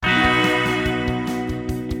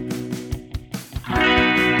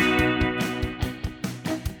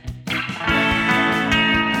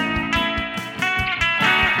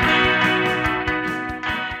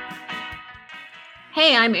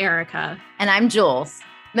I'm Erica. And I'm Jules.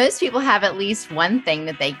 Most people have at least one thing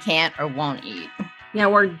that they can't or won't eat. Yeah,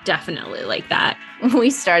 we're definitely like that.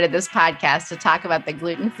 We started this podcast to talk about the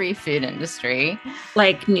gluten-free food industry.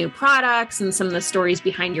 Like new products and some of the stories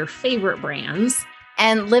behind your favorite brands.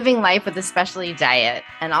 And living life with a specialty diet.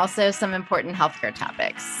 And also some important healthcare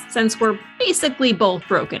topics. Since we're basically both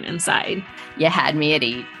broken inside. You had me at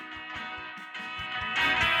eat.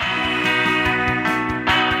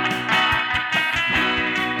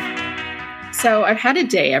 So I've had a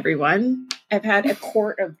day, everyone. I've had a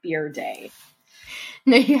quart of beer day.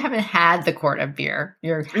 No, you haven't had the quart of beer.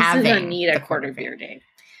 You're having a quart of beer day.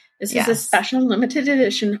 This is a special limited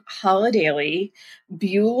edition Holiday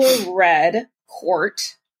Beulah Red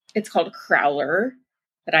quart. It's called Crowler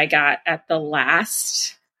that I got at the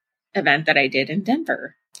last event that I did in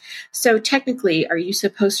Denver. So technically, are you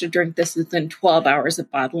supposed to drink this within 12 hours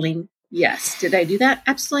of bottling? Yes. Did I do that?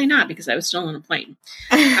 Absolutely not, because I was still on a plane.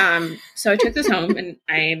 So I took this home and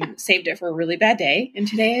I saved it for a really bad day. And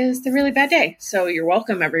today is the really bad day. So you're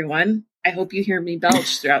welcome, everyone. I hope you hear me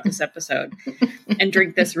belch throughout this episode and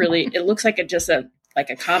drink this it looks like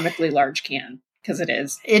a comically large can, because it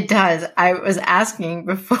is. It does. I was asking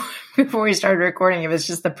before we started recording, it was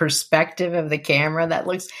just the perspective of the camera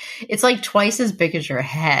it's like twice as big as your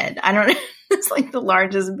head. I don't know. It's like the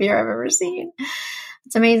largest beer I've ever seen.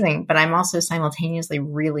 It's amazing, but I'm also simultaneously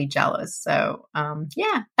really jealous. So,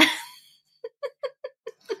 yeah.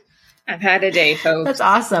 I've had a day, folks. That's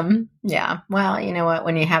awesome. Yeah. Well, you know what?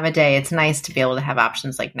 When you have a day, it's nice to be able to have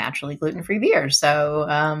options like naturally gluten-free beer.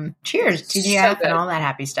 So, cheers, TGF, and all that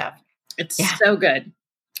happy stuff. It's so good.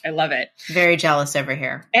 I love it. Very jealous over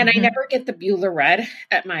here. And I never get the Beulah Red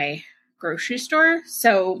at my grocery store.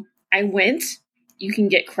 So I went. You can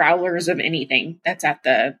get crowlers of anything that's at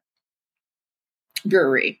the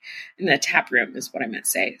brewery, in the tap room is what I meant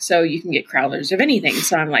to say. So you can get crowlers of anything.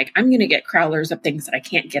 So I'm like, I'm going to get crowlers of things that I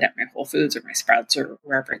can't get at my Whole Foods or my Sprouts or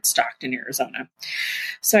wherever it's stocked in Arizona.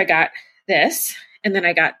 So I got this, and then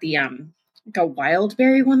I got the like a wild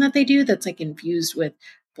berry one that they do that's like infused with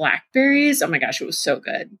blackberries. Oh my gosh, it was so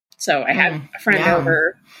good. So I had a friend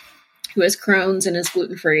over who has Crohn's and is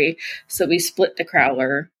gluten-free. So we split the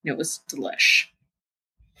crowler, and it was delish.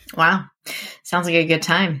 Wow. Sounds like a good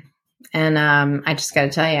time. And I just got to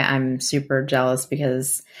tell you, I'm super jealous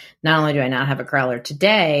because not only do I not have a crowler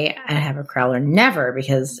today, I have a crowler never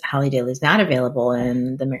because Holly Daily is not available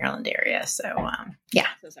in the Maryland area. So, yeah.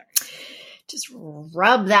 So sorry. Just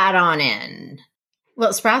rub that on in.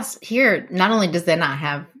 Well, Sprouts here, not only does it not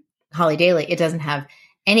have Holly Daily, it doesn't have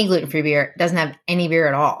any gluten-free beer. It doesn't have any beer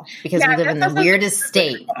at all because we live in the weirdest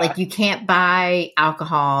state. Like you can't buy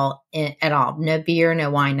alcohol at all. No beer, no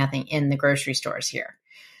wine, nothing in the grocery stores here.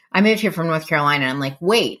 I moved here from North Carolina. I'm like,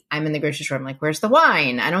 wait, I'm in the grocery store. I'm like, where's the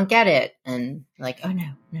wine? I don't get it. And like, oh no.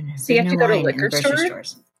 So you have to go to liquor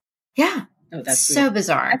stores? Yeah. Oh, that's so weird.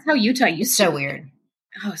 Bizarre. That's how Utah used to. So weird.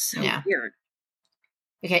 Oh, so weird.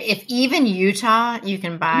 Okay. If even Utah, you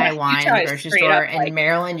can buy wine in the grocery store, and in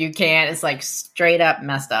Maryland, you can't. It's like straight up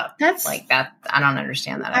messed up. That's like that. I don't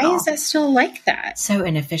understand that at all. Why is that still like that? So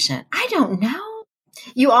inefficient. I don't know.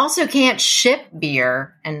 You also can't ship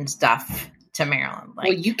beer and stuff to Maryland.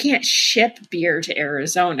 Well, you can't ship beer to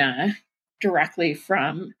Arizona directly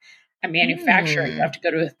from a manufacturer. You have to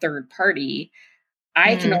go to a third party.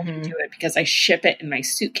 I can only do it because I ship it in my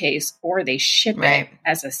suitcase, or they ship it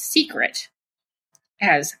as a secret,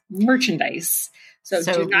 as merchandise. So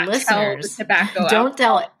do not tell the tobacco. Don't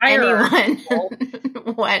tell anyone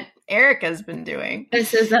what Erica's been doing.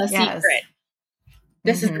 This is a secret.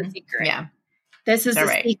 This is the secret. Yeah. This is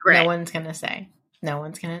a secret. No one's going to say. No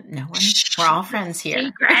one. We're all friends here.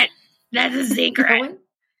 Secret. That's a secret.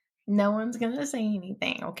 No one's going to say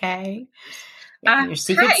anything, okay? Yeah, your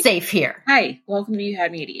secret's safe here. Hi. Welcome to You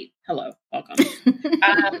Had Me at Eat. Hello. Welcome.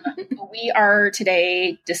 We are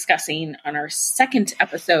today discussing on our second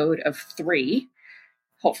episode of 3,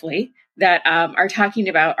 hopefully, that are talking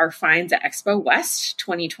about our finds at Expo West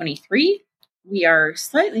 2023. We are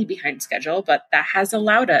slightly behind schedule, but that has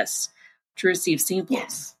allowed us to receive samples.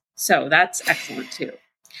 Yes. So that's excellent too.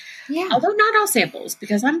 Yeah. Although not all samples,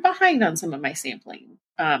 because I'm behind on some of my sampling.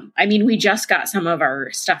 We just got some of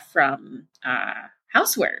our stuff from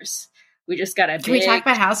Housewares. We just got Can we talk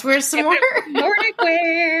about Housewares some more? Nordic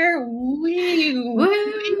wear.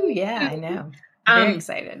 Woo. Yeah, I know. Very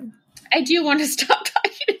excited. I do want to stop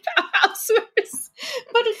talking about Housewares.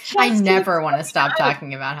 But I never want to stop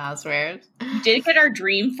talking about Housewares. We did get our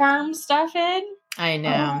Dream Farm stuff in. I know.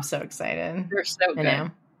 I'm so excited. They're so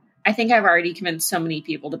good. I think I've already convinced so many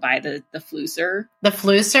people to buy the Flooser. The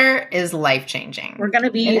Flooser is life-changing. We're going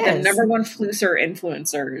to be the number one Flooser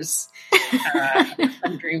influencers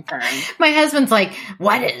from Dream Farm. My husband's like,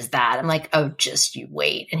 what is that? I'm like, oh, just you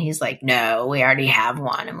wait. And he's like, no, we already have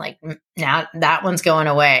one. I'm like, now that one's going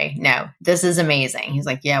away. No, this is amazing. He's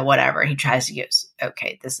like, yeah, whatever. He tries to use,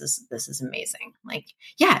 okay, this is amazing. I'm like,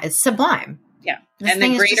 yeah, it's sublime. Yeah. This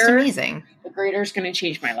thing is just amazing. The grater is going to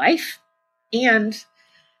change my life. And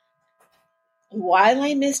while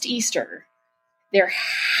I missed Easter, there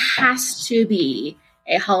has to be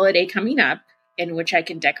a holiday coming up in which I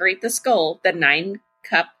can decorate the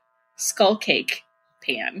 9-cup skull cake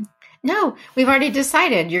pan. No, we've already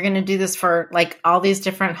decided you're going to do this for like all these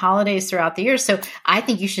different holidays throughout the year. So I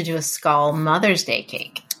think you should do a skull Mother's Day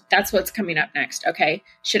cake. That's what's coming up next. Okay.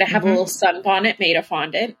 Should I have a little sunbonnet made of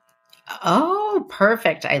fondant? Oh,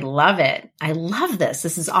 perfect. I love it. I love this.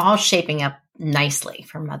 This is all shaping up nicely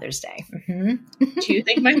for Mother's Day. Mm-hmm. Do you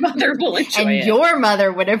think my mother will enjoy it? And your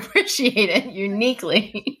mother would appreciate it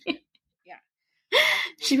uniquely. Yeah.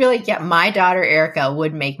 She'd be like, yeah, my daughter Erica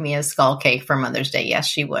would make me a skull cake for Mother's Day. Yes,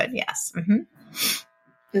 she would. Yes. Mm-hmm.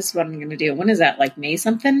 This is what I'm going to do. When is that? Like May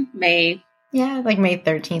something? May? Yeah, like May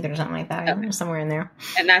 13th or something like that. Okay. Somewhere in there.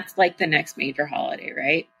 And that's like the next major holiday,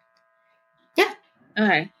 right? Yeah.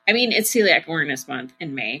 Okay. I mean, it's Celiac Awareness Month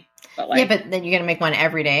in May. But like, yeah, but then you're going to make one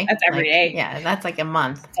every day. That's every day. Yeah, that's like a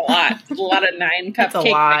month. It's a lot. It's a lot of 9-cup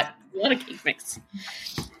cake. A lot of cake mix.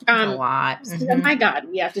 A lot. Mm-hmm. Oh my God.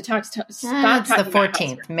 We have to talk. It's the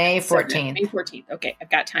 14th. May 14th. May 14th. Okay. I've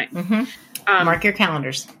got time. Mm-hmm. Mark your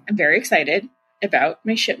calendars. I'm very excited about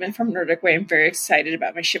my shipment from Nordic Way. I'm very excited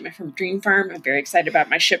about my shipment from Dream Farm. I'm very excited about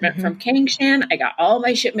my shipment from Kangshan. I got all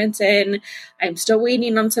my shipments in. I'm still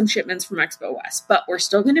waiting on some shipments from Expo West, but we're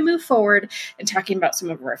still going to move forward and talking about some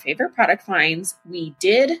of our favorite product lines. We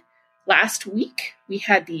did last week. We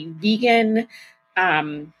had the vegan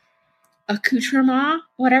accoutrement,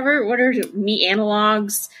 what are meat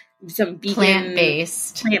analogs, some vegan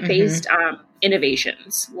plant-based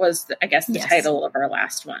innovations was, the title of our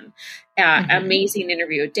last one. Amazing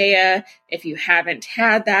interview with Dea. If you haven't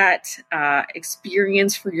had that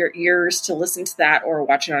experience for your ears to listen to that or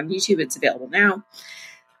watch it on YouTube, it's available now.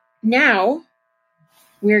 Now,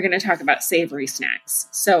 we're going to talk about savory snacks.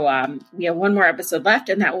 So we have one more episode left,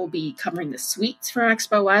 and that will be covering the sweets from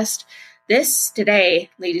Expo West. This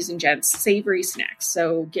today, ladies and gents, savory snacks.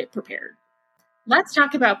 So get prepared. Let's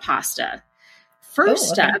talk about pasta.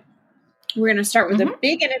 First up, we're going to start with a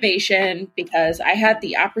big innovation because I had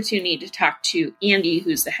the opportunity to talk to Andy,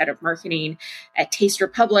 who's the head of marketing at Taste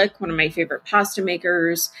Republic, one of my favorite pasta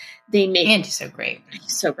makers. Andy's so great.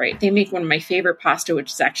 He's so great. They make one of my favorite pasta,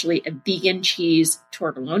 which is actually a vegan cheese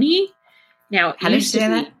tortelloni. Now, how do you say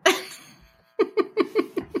that?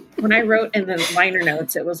 When I wrote in the liner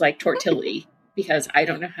notes, it was like tortilli because I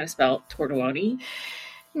don't know how to spell tortelloni.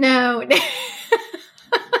 No.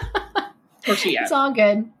 Tortilla. It's all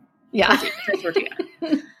good. Yeah. Tortilla.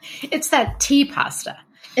 It's that tea pasta.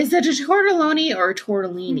 Is it a tortelloni or a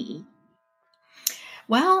tortellini?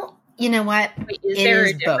 Well, you know what? Wait, is there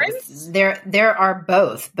a difference? Both. There are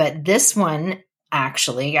both, but this one,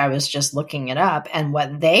 actually, I was just looking it up, and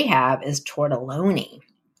what they have is tortelloni.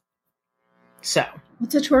 So.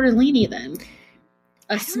 What's a tortellini then?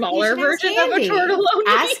 A smaller version of a tortelloni?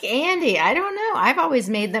 Ask Andy. I don't know. I've always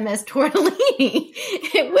made them as tortellini.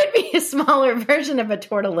 It would be a smaller version of a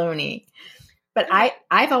tortelloni. But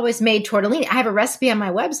I've always made tortellini. I have a recipe on my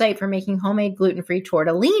website for making homemade gluten-free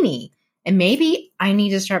tortellini. And maybe I need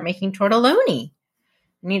to start making tortelloni.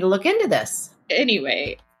 I need to look into this.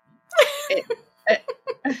 Anyway.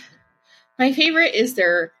 My favorite is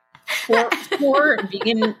their four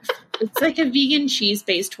vegan... It's like a vegan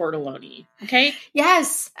cheese-based tortelloni. Okay.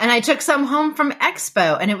 Yes, and I took some home from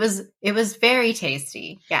Expo, and it was very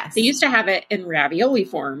tasty. Yes, they used to have it in ravioli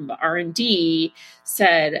form, but R&D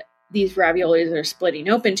said these raviolis are splitting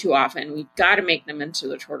open too often. We've got to make them into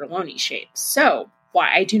the tortelloni shape. So,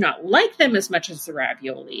 why I do not like them as much as the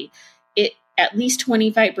ravioli, it at least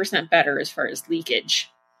 25% better as far as leakage,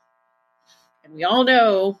 and we all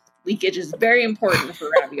know leakage is very important for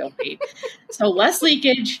ravioli. So less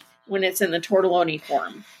leakage when it's in the tortelloni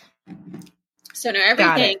form. So now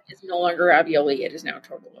everything is no longer ravioli. It is now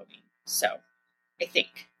tortelloni. So I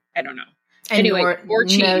think. I don't know. And anyway, more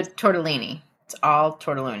cheese. No tortellini. It's all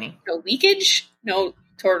tortelloni. No leakage. No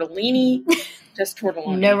tortellini. Just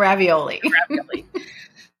tortelloni. No ravioli. No ravioli.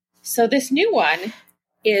 So this new one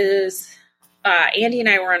is Andy and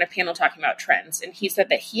I were on a panel talking about trends, and he said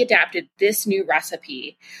that he adapted this new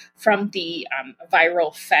recipe from the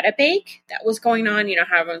viral feta bake that was going on. You know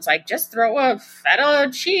how everyone's like, just throw a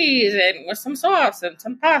feta cheese in with some sauce and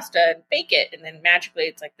some pasta and bake it, and then magically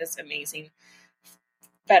it's like this amazing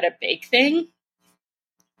feta bake thing.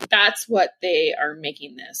 That's what they are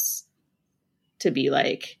making this to be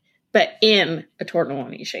like, but in a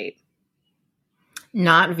tortellini shape.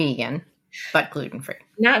 Not vegan, but gluten-free.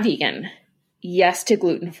 Not vegan. Yes to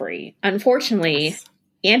gluten-free. Unfortunately, yes.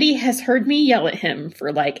 Andy has heard me yell at him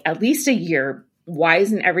for like at least a year. Why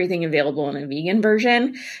isn't everything available in a vegan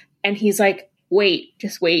version? And he's like, wait.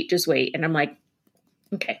 And I'm like,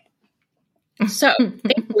 okay. So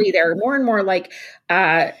thankfully there are more and more like,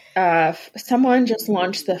 someone just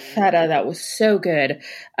launched the feta that was so good.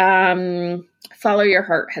 Follow Your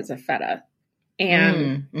Heart has a feta.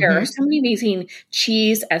 And there are so many amazing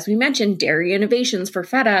cheese, as we mentioned, dairy innovations for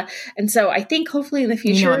feta. And so I think hopefully in the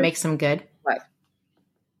future. You know what makes them good? What?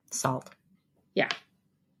 Salt. Yeah.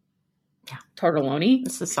 Tortelloni?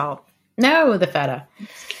 It's the salt. No, the feta.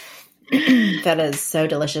 Feta is so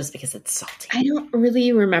delicious because it's salty. I don't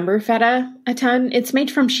really remember feta a ton. It's made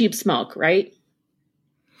from sheep's milk, right?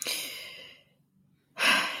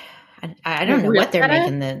 I don't know what they're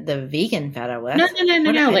making the vegan feta with.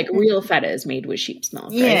 No. Like real feta is made with sheep's milk.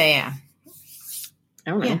 Right? Yeah. I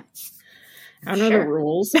don't know. Yeah. I don't know the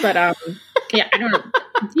rules, but I don't know.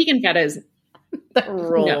 Vegan feta is the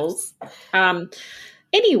rules.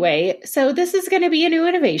 Anyway, so this is going to be a new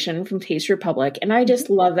innovation from Taste Republic, and I just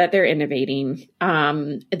love that they're innovating.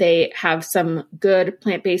 They have some good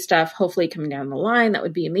plant-based stuff, hopefully coming down the line. That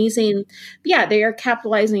would be amazing. But yeah, they are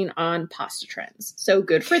capitalizing on pasta trends. So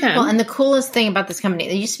good for them. Well, and the coolest thing about this company,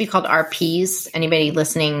 they used to be called RPs. Anybody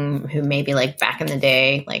listening who maybe like back in the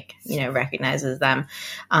day, like, recognizes them.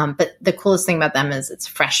 But the coolest thing about them is it's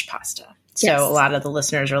fresh pasta. So yes. A lot of the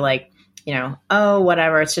listeners are like, oh,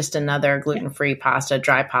 whatever. It's just another gluten-free pasta,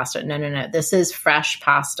 dry pasta. No. This is fresh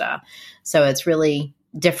pasta. So it's really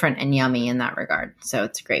different and yummy in that regard. So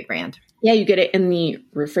it's a great brand. Yeah, you get it in the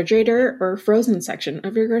refrigerator or frozen section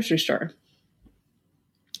of your grocery store.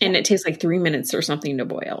 And it takes like 3 minutes or something to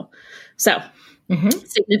boil. So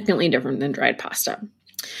significantly different than dried pasta.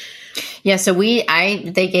 Yeah, so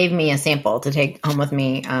they gave me a sample to take home with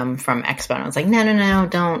me from Expo. And I was like, no,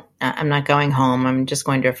 don't. I'm not going home. I'm just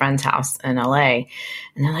going to a friend's house in LA.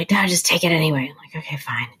 And they're like, no, just take it anyway. I'm like, okay,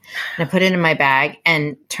 fine. And I put it in my bag.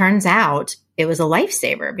 And turns out it was a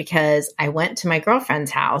lifesaver because I went to my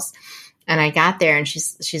girlfriend's house and I got there and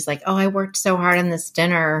she's like, oh, I worked so hard on this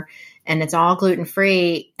dinner and it's all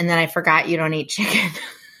gluten-free. And then I forgot you don't eat chicken.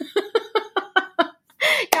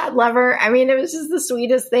 God love her. I mean, it was just the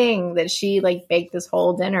sweetest thing that she like baked this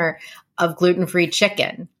whole dinner of gluten-free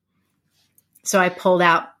chicken. So I pulled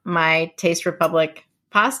out my Taste Republic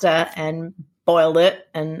pasta and boiled it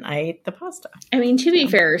and I ate the pasta. I mean, to be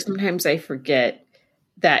fair, sometimes I forget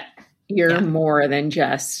that you're more than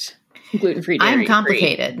just gluten-free, dairy-free. I'm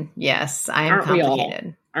complicated. Yes, I am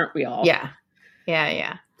complicated. Aren't we all?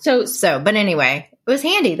 Yeah. So, but anyway, it was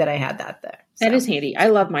handy that I had that there. So. That is handy. I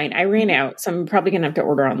love mine. I ran out, so I'm probably going to have to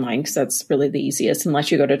order online because that's really the easiest,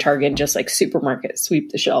 unless you go to Target and just like supermarket,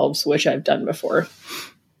 sweep the shelves, which I've done before.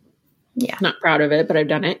 Yeah. Not proud of it, but I've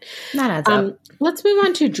done it. That adds up. Let's move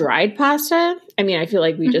on to dried pasta. I mean, I feel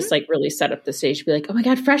like we just like really set up the stage to be like, oh my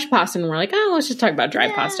God, fresh pasta. And we're like, oh, let's just talk about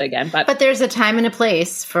dried pasta again. But there's a time and a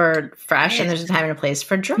place for fresh and there's a time and a place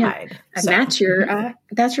for dried. And that's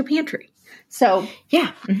your pantry. So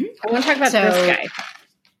yeah. I want to talk about this guy.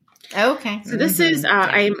 Okay. So this is,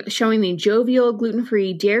 I'm showing the Jovial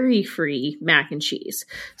gluten-free, dairy-free mac and cheese.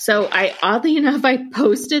 So oddly enough, I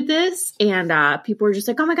posted this and people were just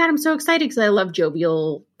like, oh my God, I'm so excited because I love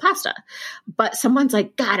Jovial pasta. But someone's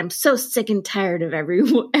like, God, I'm so sick and tired of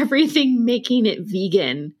everything making it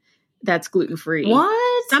vegan that's gluten-free.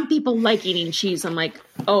 What? Some people like eating cheese. I'm like,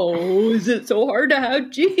 oh, is it so hard to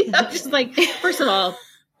have cheese? I'm just like, first of all,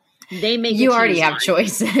 they make you already have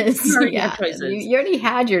choices. You already have choices. You already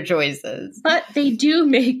had your choices. But they do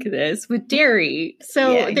make this with dairy.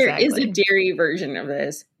 So there is a dairy version of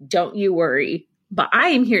this. Don't you worry. But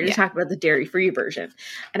I am here to talk about the dairy-free version.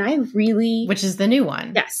 And I really... Which is the new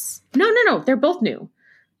one. Yes. No. They're both new.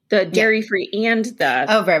 The dairy-free and the...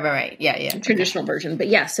 Oh, right. Yeah. Traditional version. But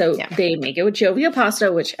they make it with Jovial pasta,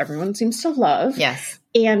 which everyone seems to love. Yes.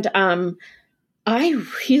 And I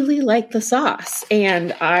really like the sauce,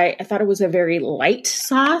 and I thought it was a very light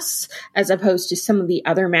sauce as opposed to some of the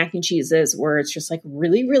other mac and cheeses where it's just like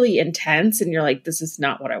really, really intense and you're like, this is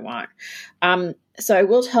not what I want. So I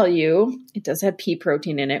will tell you, it does have pea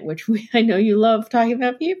protein in it, which I know you love talking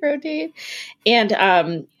about pea protein. And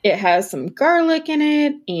it has some garlic in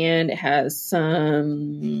it, and it has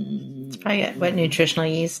some... What, nutritional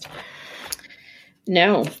yeast?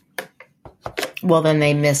 No. Well, then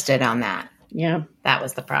they missed it on that. Yeah. That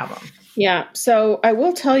was the problem. Yeah. So I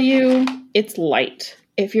will tell you, it's light.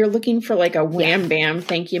 If you're looking for like a wham bam,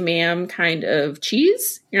 thank you ma'am kind of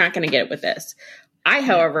cheese, you're not going to get it with this. I,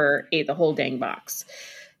 however, ate the whole dang box.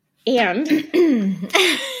 And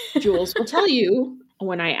Jules will tell you,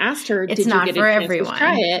 when I asked her, it's did not you get for a chance everyone. To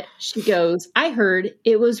try it? She goes, I heard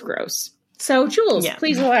it was gross. So Jules,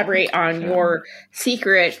 please elaborate on your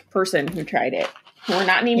secret person who tried it. We're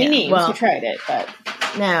not naming names who tried it, but...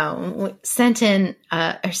 No, sent in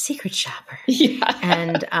our secret shopper. Yeah.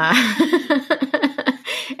 And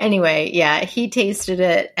anyway, he tasted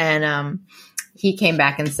it, and he came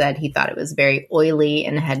back and said he thought it was very oily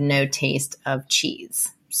and had no taste of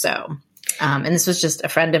cheese. So, and this was just a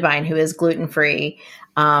friend of mine who is gluten-free,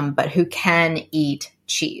 but who can eat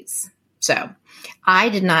cheese. So I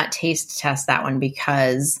did not taste test that one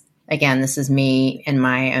because, again, this is me in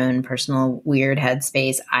my own personal weird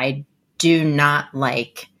headspace. I do not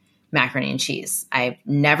like macaroni and cheese. I've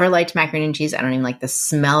never liked macaroni and cheese. I don't even like the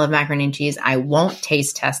smell of macaroni and cheese. I won't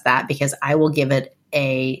taste test that because I will give it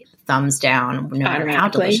a thumbs down no matter how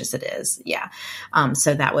delicious it is. Yeah.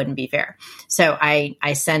 So that wouldn't be fair. So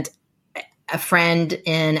I sent a friend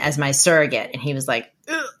in as my surrogate, and he was like,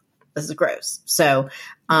 ugh, this is gross. So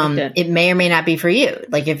it may or may not be for you.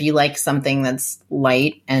 Like if you like something that's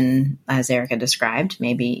light and, as Erica described,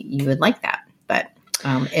 maybe you would like that. But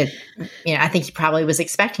I think he probably was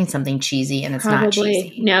expecting something cheesy, and it's not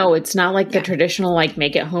cheesy. No, it's not like the traditional, like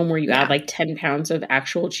make it home where you add like 10 pounds of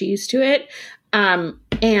actual cheese to it.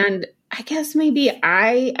 And I guess maybe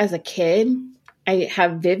as a kid, I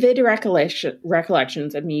have vivid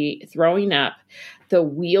recollections of me throwing up the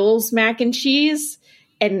Wheels mac and cheese.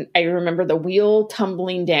 And I remember the wheel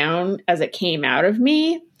tumbling down as it came out of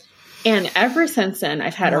me. And ever since then,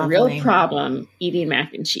 I've had a real problem eating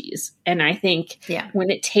mac and cheese. And I think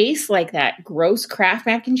when it tastes like that gross Kraft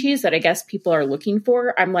mac and cheese that I guess people are looking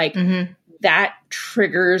for, I'm like, that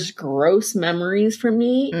triggers gross memories for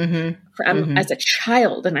me as a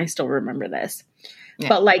child. And I still remember this. Yeah.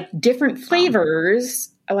 But like different flavors,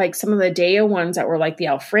 like some of the Deo ones that were like the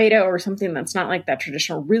Alfredo or something that's not like that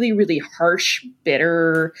traditional, really, really harsh,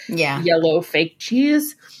 bitter, yellow fake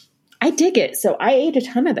cheese. I dig it. So I ate a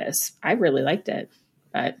ton of this. I really liked it.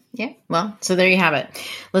 But well, so there you have it.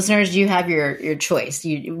 Listeners, you have your choice.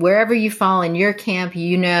 Wherever you fall in your camp,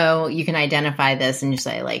 you can identify this and you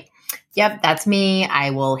say like, yep, that's me. I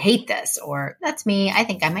will hate this. Or that's me. I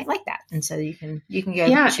think I might like that. And so you can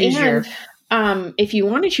go choose your... if you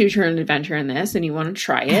want to choose your own adventure in this and you want to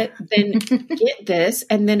try it, then get this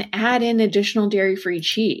and then add in additional dairy-free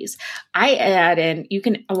cheese. I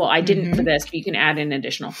didn't for this, but you can add in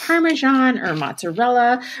additional Parmesan or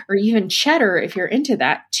mozzarella or even cheddar if you're into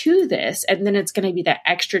that to this. And then it's going to be that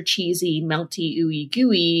extra cheesy, melty, ooey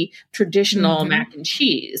gooey, traditional mac and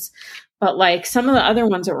cheese. But like some of the other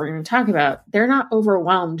ones that we're going to talk about, they're not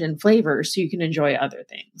overwhelmed in flavor, so you can enjoy other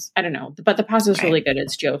things. I don't know. But the pasta is really good.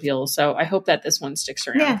 It's jovial. So I hope that this one sticks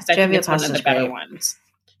around because I think it's one of the better ones.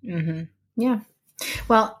 Mm-hmm. Yeah.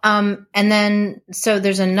 Well, and then, so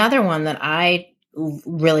there's another one that I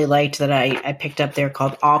really liked that I picked up there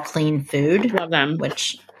called All Clean Food. Love them.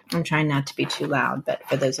 Which I'm trying not to be too loud, but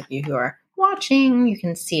for those of you who are watching, you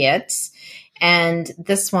can see it. And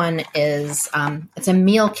this one is, it's a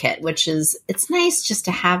meal kit, it's nice just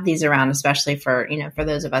to have these around, especially for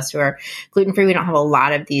those of us who are gluten-free. We don't have a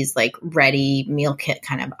lot of these like ready meal kit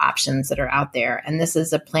kind of options that are out there. And this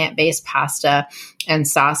is a plant-based pasta and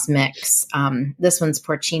sauce mix. This one's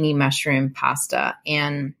porcini mushroom pasta,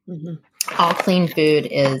 and All Clean Food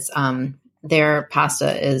is, their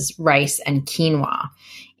pasta is rice and quinoa.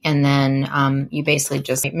 And then you basically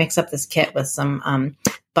just mix up this kit with some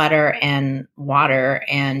butter and water,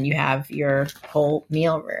 and you have your whole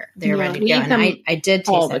meal there ready to go. And I did taste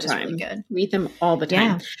all the that. time. Really good. We eat them all the time.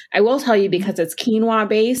 Yeah. I will tell you, because it's quinoa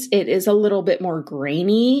based, it is a little bit more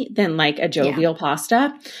grainy than like a jovial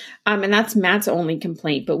pasta. And that's Matt's only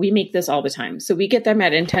complaint, but we make this all the time. So we get them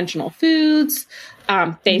at Intentional Foods.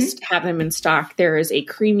 They have them in stock. There is a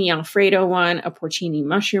creamy Alfredo one, a porcini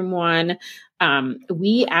mushroom one.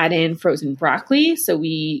 We add in frozen broccoli. So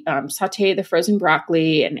we saute the frozen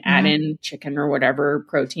broccoli and add in chicken or whatever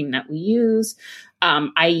protein that we use.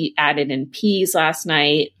 I added in peas last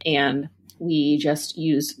night, and we just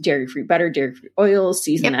use dairy-free butter, dairy-free oils,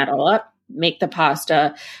 season that all up, make the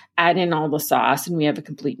pasta, add in all the sauce, and we have a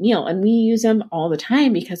complete meal. And we use them all the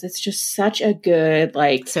time because it's just such a good,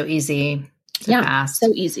 so easy. Fast.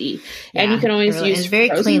 So easy. Yeah, and you can always use very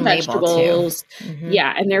clean vegetables.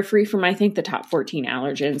 Yeah. And they're free from, I think, the top 14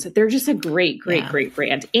 allergens. They're just a great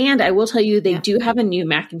brand. And I will tell you, they do have a new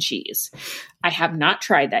mac and cheese. I have not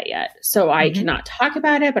tried that yet. So I cannot talk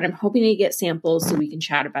about it, but I'm hoping to get samples so we can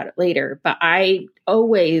chat about it later. But I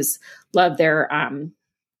always love their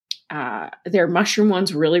mushroom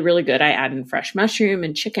one's really, really good. I add in fresh mushroom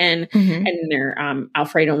and chicken, and their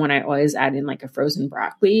Alfredo one, I always add in like a frozen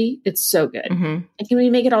broccoli. It's so good. And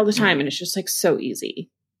we make it all the time, and it's just like so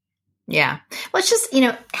easy. Yeah. Well, it's just,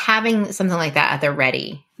 having something like that at the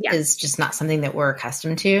ready is just not something that we're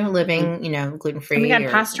accustomed to living, gluten-free. Oh my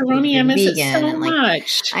God, pastaroni, I miss it so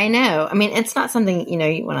much. I know. I mean, it's not something,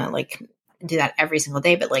 you want to do that every single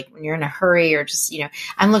day, but when you're in a hurry or just,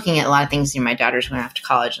 I'm looking at a lot of things, my daughter's going off to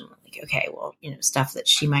college, and okay, well, stuff that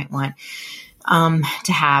she might want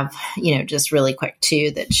to have, just really quick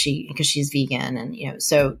too, because she's vegan, and,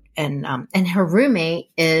 so, and her roommate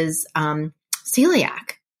is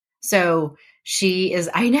celiac. So she is,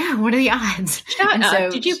 I know, what are the odds? Shut up.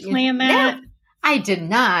 So did you plan that? No, I did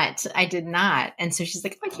not. And so she's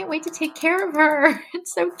like, oh, I can't wait to take care of her.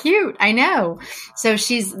 It's so cute. I know. So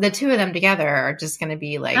the two of them together are just going to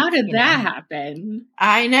be like, how did that happen?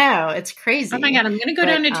 I know. It's crazy. Oh my God. I'm going to go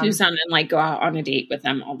down to Tucson and go out on a date with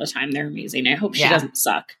them all the time. They're amazing. I hope she doesn't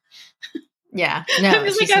suck. Yeah. No, I'm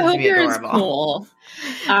just I hope you're as cool.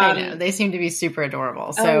 I know. They seem to be super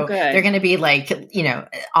adorable. So they're going to be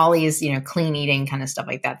all these, clean eating kind of stuff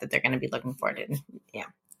like that they're going to be looking forward to. Yeah.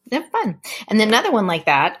 They're fun. And then another one like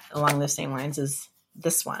that along those same lines is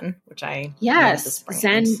this one, which I love this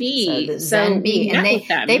brand. Zen Bee. Zen Bee.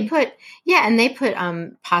 And they put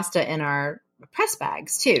pasta in our press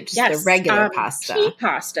bags too, just the regular pasta. Pea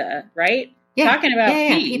pasta, right? Yeah. Talking about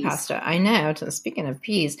peas. Pea pasta. I know. Speaking of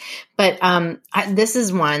peas, but this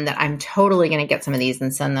is one that I'm totally going to get some of these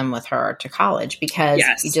and send them with her to college because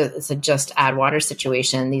it's a just add water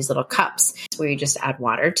situation. These little cups where you just add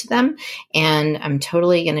water to them, and I'm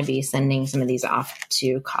totally going to be sending some of these off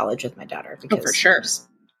to college with my daughter because for sure.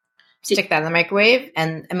 Stick that in the microwave,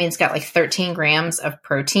 and it's got 13 grams of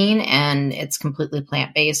protein, and it's completely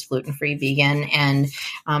plant-based, gluten-free, vegan, and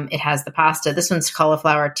it has the pasta. This one's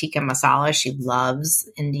cauliflower tikka masala. She loves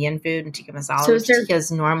Indian food and tikka masala. So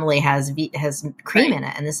tikkas normally has cream in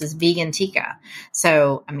it, and this is vegan tikka.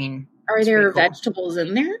 So, are there vegetables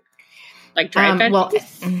in there? Like dried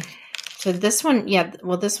vegetables? Well, so this one,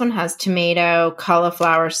 this one has tomato,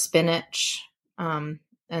 cauliflower, spinach,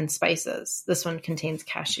 and spices. This one contains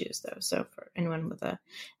cashews though. So for anyone with a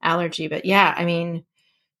allergy, but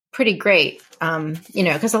pretty great.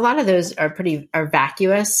 Cause a lot of those are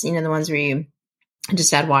vacuous, the ones where you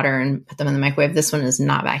just add water and put them in the microwave. This one is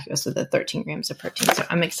not vacuous with the 13 grams of protein. So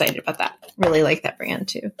I'm excited about that. Really like that brand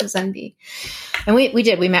too, the Zen Bee. And we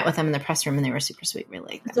met with them in the press room and they were super sweet. Really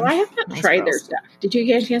like them. So I have not tried their stuff. Did you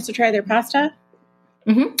get a chance to try their pasta?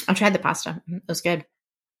 I tried the pasta. It was good.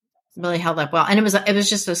 Really held up well. And it was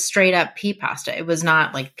just a straight up pea pasta. It was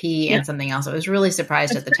not like pea and something else. I was really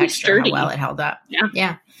surprised at the texture, how well it held up.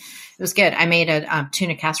 Yeah. It was good. I made a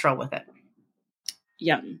tuna casserole with it.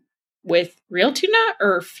 Yum. With real tuna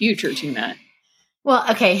or future tuna?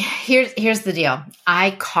 Well, okay. Here's the deal.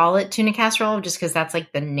 I call it tuna casserole just because that's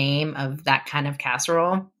the name of that kind of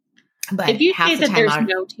casserole. But if you say that there's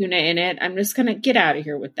no tuna in it, I'm just going to get out of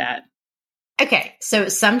here with that. Okay, so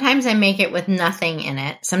sometimes I make it with nothing in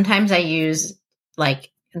it. Sometimes I use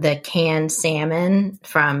the canned salmon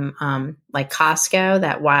from Costco,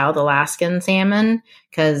 that wild Alaskan salmon,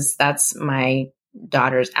 because that's my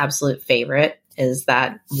daughter's absolute favorite is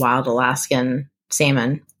that wild Alaskan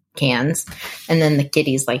salmon cans. And then the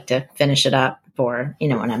kiddies like to finish it up for,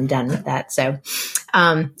 when I'm done with that. So,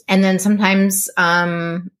 and then sometimes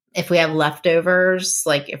if we have leftovers,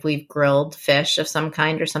 if we've grilled fish of some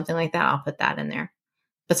kind or something like that, I'll put that in there.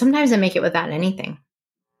 But sometimes I make it without anything.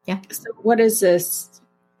 Yeah. So what is this?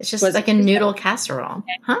 It's just a noodle casserole.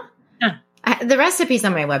 Okay. Huh? The recipe's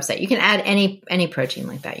on my website. You can add any protein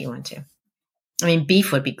like that you want to.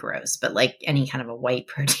 Beef would be gross, but any kind of a white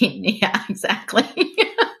protein. Yeah, exactly.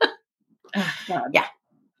 Oh, God. Yeah.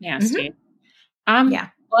 Nasty. Yeah.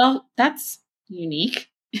 Well, that's unique.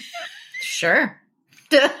 Sure.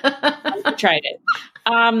 I tried it.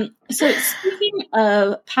 So speaking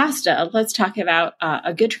of pasta, let's talk about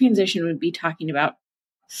a good transition would be talking about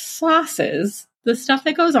sauces, the stuff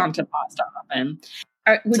that goes onto pasta often.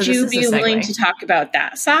 Would you be willing to talk about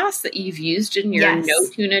that sauce that you've used in your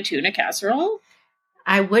no tuna casserole?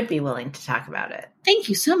 I would be willing to talk about it. Thank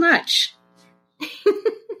you so much.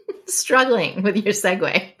 Struggling with your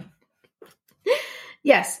segue.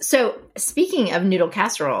 Yes. So speaking of noodle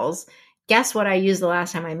casseroles, guess what I used the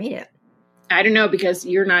last time I made it? I don't know, because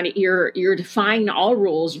you're defying all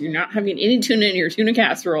rules. You're not having any tuna in your tuna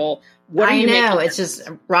casserole. What are you making? I know, it's just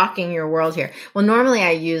rocking your world here. Well, normally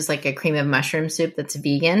I use like a cream of mushroom soup that's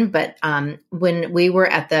vegan, but when we were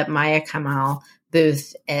at the Maya Kamal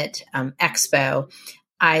booth at Expo,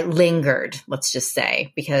 I lingered, let's just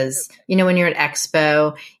say, because, when you're at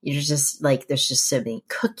Expo, you're just like, there's just so many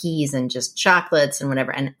cookies and just chocolates and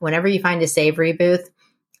whatever. And whenever you find a savory booth,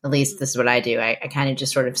 at least this is what I do. I kind of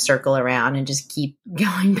just sort of circle around and just keep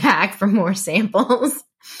going back for more samples.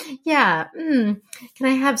 Yeah. Can I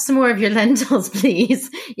have some more of your lentils, please?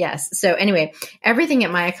 Yes. So anyway, everything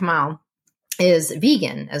at Maya Kamal is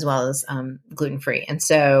vegan as well as gluten-free. And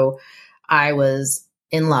so I was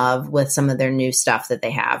in love with some of their new stuff that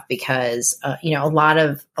they have because, a lot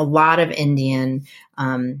of Indian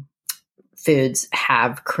foods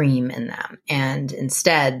have cream in them, and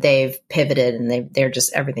instead they've pivoted and they're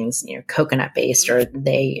just everything's coconut based, or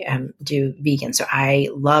they do vegan. So I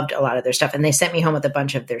loved a lot of their stuff, and they sent me home with a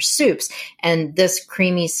bunch of their soups, and this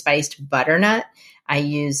creamy spiced butternut I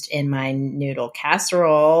used in my noodle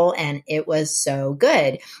casserole, and it was so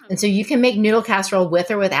good. And so you can make noodle casserole with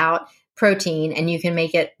or without protein, and you can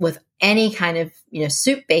make it with any kind of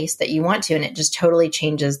soup base that you want to, and it just totally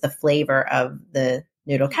changes the flavor of the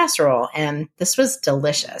noodle casserole. And this was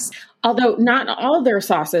delicious. Although not all their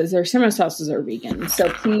sauces, their summer sauces are vegan. So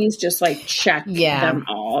please just check them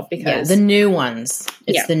all, because the new ones,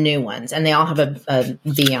 it's the new ones, and they all have a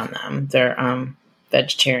V on them. They're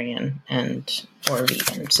vegetarian or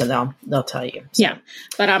vegan. So they'll tell you. So. Yeah.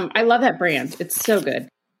 But I love that brand. It's so good.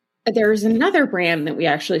 There's another brand that we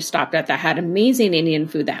actually stopped at that had amazing Indian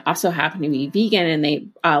food that also happened to be vegan, and they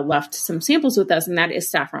left some samples with us, and that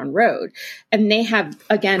is Saffron Road. And they have,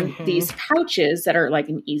 again, these pouches that are like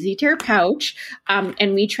an easy tear pouch.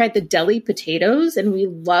 And we tried the deli potatoes, and we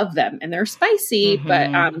love them. And they're spicy,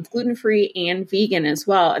 but gluten-free and vegan as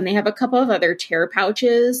well. And they have a couple of other tear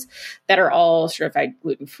pouches that are all certified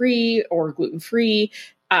gluten-free or gluten-free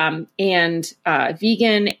and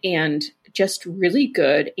vegan, and just really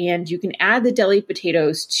good. And you can add the deli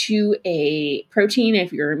potatoes to a protein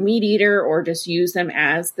if you're a meat eater, or just use them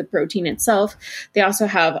as the protein itself. They also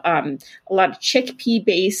have a lot of chickpea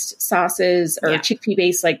based sauces, or chickpea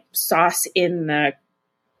based sauce in the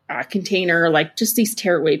container, just these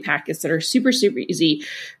tearaway packets that are super, super easy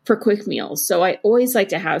for quick meals. So I always like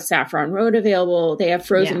to have Saffron Road available. They have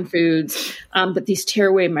frozen foods, but these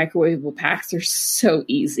tearaway microwavable packs are so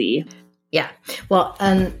easy. Yeah. Well,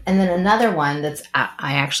 and then another one that's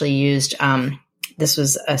I actually used, this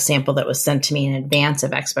was a sample that was sent to me in advance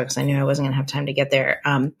of Expo, because I knew I wasn't going to have time to get there,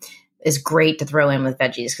 is great to throw in with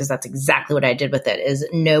veggies, because that's exactly what I did with it, is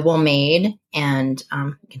Noble Made. And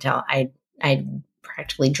you can tell I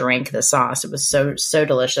practically drank the sauce. It was so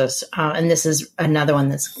delicious. And this is another one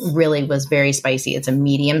that's really was very spicy. It's a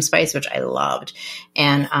medium spice, which I loved.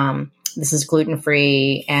 And this is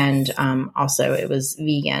gluten-free, and also it was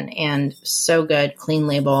vegan, and so good, clean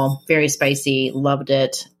label, very spicy, loved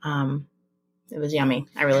it. It was yummy.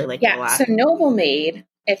 I really liked it a lot. So Noble Made,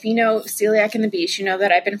 if you know Celiac and the Beast, you know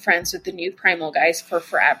that I've been friends with the new Primal guys for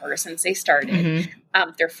forever, since they started.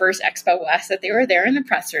 Their first Expo West, that they were there in the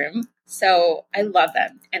press room. So I love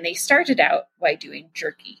them. And they started out by doing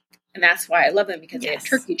jerky. And that's why I love them, because they have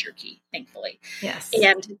turkey jerky, thankfully. Yes.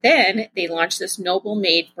 And then they launched this Noble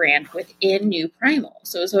Made brand within New Primal.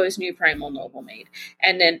 So it was always New Primal, Noble Made.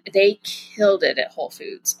 And then they killed it at Whole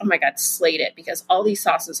Foods. Oh my God, slayed it, because all these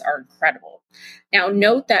sauces are incredible. Now,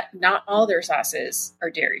 note that not all their sauces are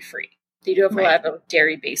dairy-free. They do have a lot of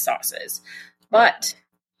dairy-based sauces. But,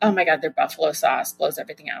 oh my God, their buffalo sauce blows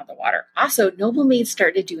everything out of the water. Also, Noble Made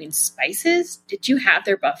started doing spices. Did you have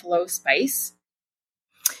their buffalo spice?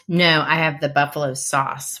 No, I have the buffalo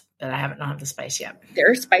sauce, but I don't have the spice yet.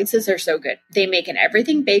 Their spices are so good. They make an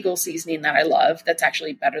everything bagel seasoning that I love. That's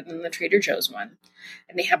actually better than the Trader Joe's one.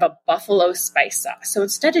 And they have a buffalo spice sauce. So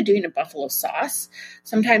instead of doing a buffalo sauce,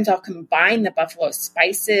 sometimes I'll combine the buffalo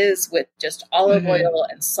spices with just olive oil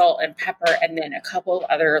and salt and pepper, and then a couple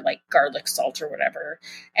other like garlic salt or whatever.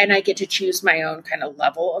 And I get to choose my own kind of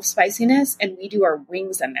level of spiciness. And we do our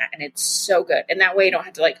wings on that. And it's so good. And that way you don't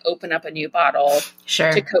have to like open up a new bottle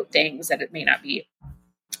to coat things that it may not be.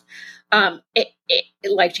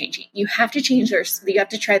 Life changing. You have to you have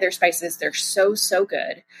to try their spices. They're so, so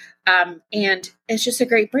good. And it's just a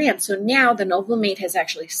great brand. So now the Noble Mate has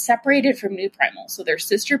actually separated from New Primal. So they're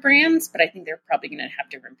sister brands, but I think they're probably going to have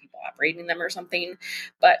different people operating them or something,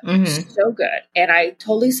 but so good. And I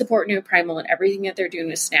totally support New Primal and everything that they're doing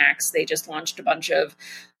with snacks. They just launched a bunch of,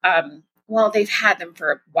 well, they've had them for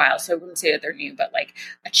a while, so I wouldn't say that they're new, but like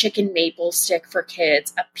a chicken maple stick for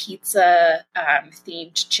kids, a pizza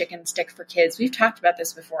themed chicken stick for kids. We've talked about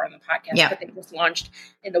this before on the podcast, but they just launched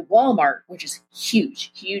into Walmart, which is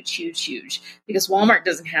huge, huge, huge, huge, because Walmart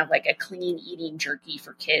doesn't have like a clean eating jerky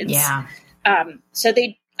for kids. Yeah. So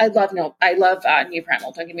I love New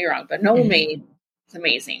Primal, don't get me wrong, but Noble Made is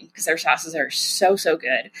amazing because their sauces are so, so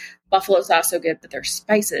good. Buffalo sauce so good, but their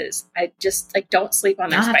spices, I just like don't sleep on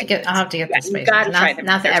their spices. I'll have to get the spices.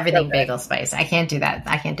 Not the everything bagel spice. I can't do that.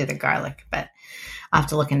 I can't do the garlic, but I'll have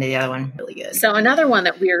to look into the other one. Really good. So another one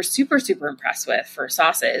that we are super, super impressed with for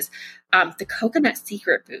sauces, the Coconut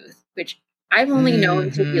Secret booth, which I've only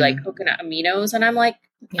known to be like coconut aminos. And I'm like,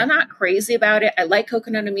 I'm not crazy about it. I like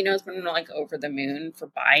coconut aminos, but I'm not like over the moon for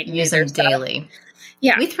buying. Use them daily.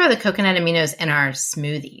 Yeah. We throw the coconut aminos in our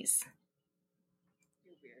smoothies.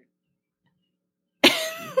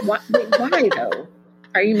 Why though?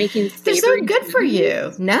 Are you making They're so good for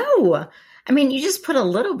you. No. I mean, you just put a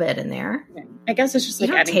little bit in there. I guess it's just like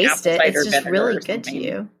you don't taste it. It's just really good to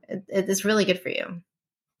you. It's really good for you.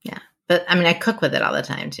 Yeah. But I mean, I cook with it all the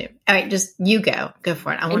time too. All right, just you go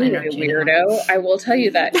for it. I want to know. Weirdo. I will tell you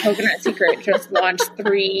that Coconut Secret just launched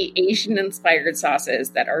 3 Asian inspired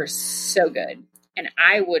sauces that are so good. And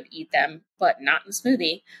I would eat them, but not in a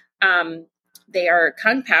smoothie. They are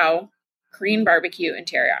Kung Pao, Korean barbecue, and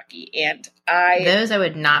teriyaki. And those I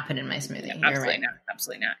would not put in my smoothie. No,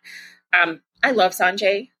 absolutely not. I love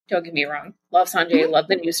Sanjay. Don't get me wrong. Love Sanjay. Love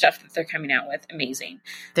the new stuff that they're coming out with. Amazing.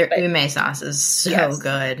 Their ume sauce is so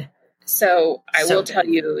good. So I will tell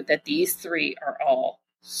you that these 3 are all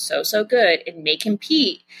so, so good and may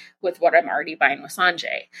compete with what I'm already buying with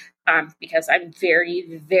Sanjay. Because I'm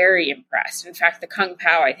very, very impressed. In fact, the Kung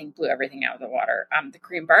Pao, I think, blew everything out of the water. The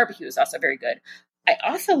Korean barbecue is also very good. I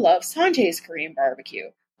also love Sanjay's Korean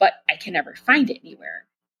barbecue, but I can never find it anywhere.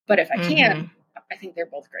 But if I can, I think they're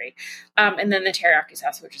both great. And then the teriyaki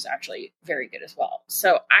sauce, which is actually very good as well.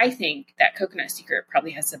 So I think that Coconut Secret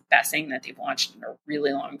probably has the best thing that they've launched in a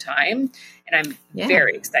really long time. And I'm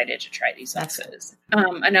very excited to try these sauces.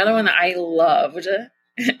 Another one that I loved,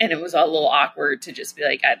 and it was a little awkward to just be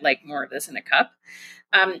like, I'd like more of this in a cup.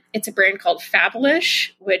 It's a brand called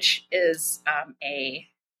Fabulous, which is a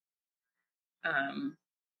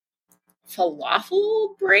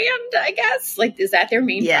falafel brand, I guess. Like, is that their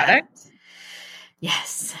main product?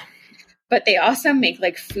 Yes. But they also make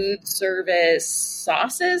like food service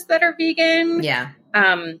sauces that are vegan. Yeah.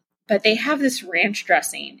 But they have this ranch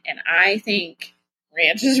dressing, and I think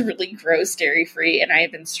ranch is really gross, dairy free, and I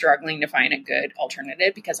have been struggling to find a good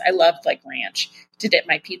alternative because I loved like ranch to dip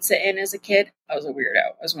my pizza in as a kid. I was a weirdo.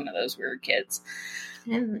 I was one of those weird kids.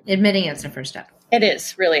 And admitting it's the first step. It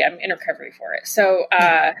is, really. I'm in recovery for it. So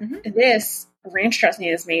this ranch dressing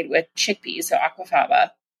is made with chickpeas, so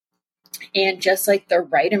aquafaba, and just like the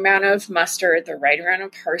right amount of mustard, the right amount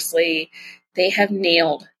of parsley. They have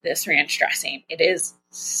nailed this ranch dressing. It is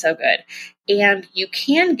so good. And you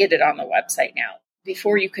can get it on the website now.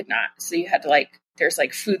 Before you could not. So you had to like, there's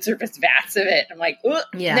like food service vats of it. I'm like, no,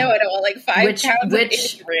 I don't want like 5 pounds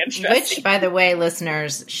of ranch dressing. Which, by the way,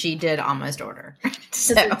 listeners, she did almost order.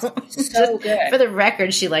 So good. For the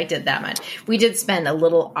record, she liked it that much. We did spend a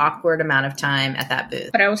little awkward amount of time at that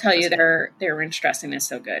booth. But I will tell you, their ranch dressing is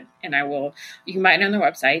so good. And you can buy it on their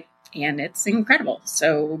website, and it's incredible.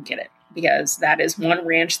 So get it. Because that is one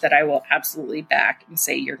ranch that I will absolutely back and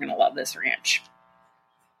say, you're going to love this ranch.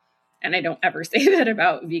 And I don't ever say that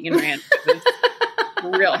about vegan ranch. It's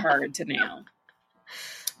real hard to nail.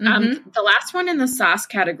 The last one in the sauce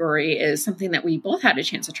category is something that we both had a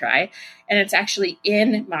chance to try. And it's actually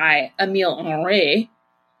in my Emile Henry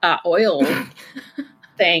oil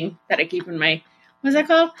thing that I keep in my, what's that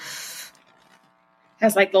called?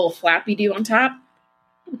 Has like little flappy do on top.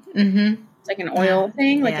 Mm-hmm. It's like an oil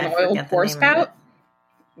thing, like an oil pour spout.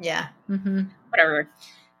 Yeah. Whatever.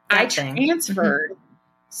 I transferred.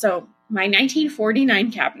 So my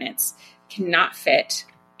 1949 cabinets cannot fit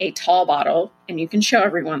a tall bottle, and you can show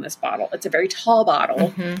everyone this bottle. It's a very tall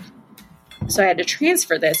bottle. So I had to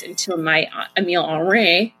transfer this into my Emile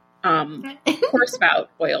Henry horsepout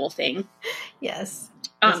oil thing. Yes.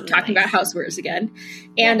 Talking about housewares again.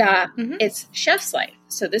 And it's Chef's Life.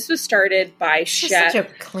 So this was started by Chef. Such a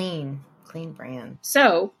clean brand.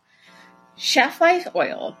 So Chef Life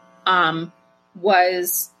oil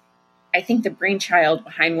was, I think, the brainchild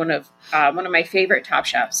behind one of my favorite top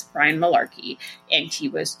chefs, Brian Malarkey. And he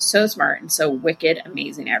was so smart and so wicked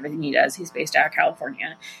amazing at everything he does. He's based out of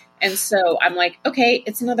California. And so I'm like, okay,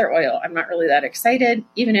 it's another oil. I'm not really that excited,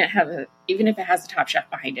 even if it has a top chef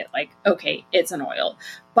behind it. Like, okay, it's an oil.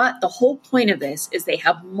 But the whole point of this is they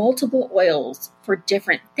have multiple oils for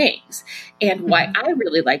different things. And why I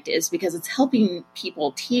really liked it is because it's helping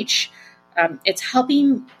people teach. It's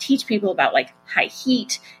helping teach people about like high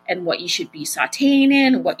heat and what you should be sauteing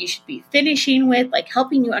in, what you should be finishing with, like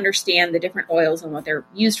helping you understand the different oils and what they're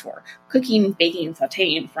used for: cooking, baking,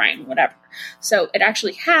 sauteing, frying, whatever. So it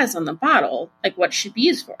actually has on the bottle like what it should be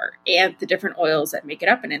used for and the different oils that make it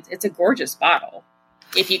up. And it's a gorgeous bottle.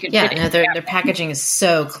 If you can fit it. Their packaging is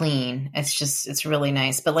so clean. It's really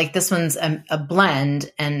nice. But like this one's a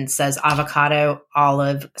blend and says avocado,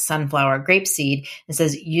 olive, sunflower, grapeseed. It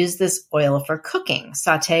says use this oil for cooking,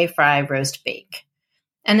 saute, fry, roast, bake.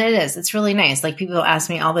 And it is. It's really nice. Like people ask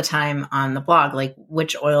me all the time on the blog, like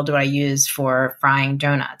which oil do I use for frying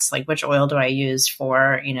donuts? Like which oil do I use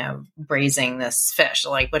for, braising this fish?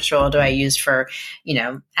 Like which oil do I use for,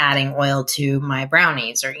 adding oil to my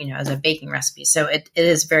brownies or, as a baking recipe? So it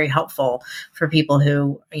is very helpful for people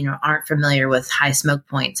who, aren't familiar with high smoke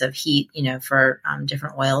points of heat, for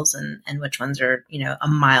different oils and which ones are, a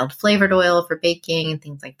mild flavored oil for baking and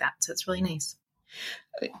things like that. So it's really nice.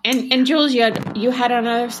 And Jules, you had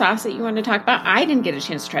another sauce that you wanted to talk about. I didn't get a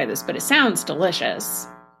chance to try this, but it sounds delicious.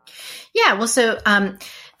 Yeah, well, so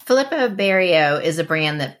Filippo Barrio is a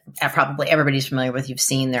brand that probably everybody's familiar with. You've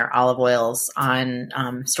seen their olive oils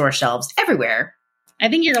on store shelves everywhere. I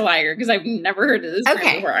think you're a liar because I've never heard of this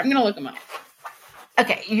brand before. I'm going to look them up.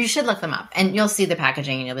 Okay, you should look them up, and you'll see the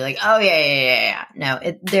packaging, and you'll be like, "Oh yeah." No,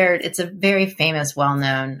 it's a very famous,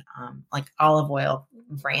 well-known like olive oil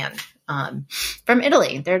brand from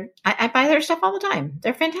Italy. I buy their stuff all the time.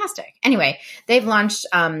 They're fantastic. Anyway, they've launched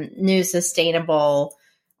new sustainable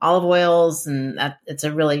olive oils, and it's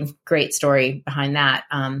a really great story behind that,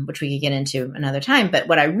 which we could get into another time. But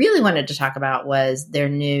what I really wanted to talk about was their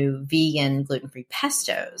new vegan gluten-free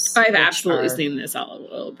pestos. I've absolutely seen this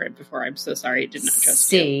olive oil brand before. I'm so sorry I did not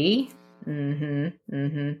trust you.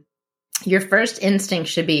 Your first instinct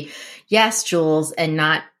should be yes, Jules, and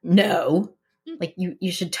not no. Like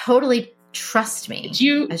you should totally trust me as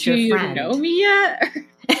your friend. Do you know me yet?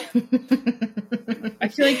 I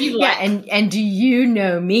feel like you like. Yeah, and do you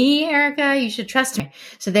know me, Erica? You should trust me.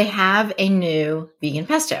 So they have a new vegan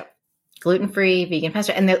pesto, gluten-free vegan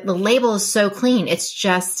pesto, and the label is so clean. It's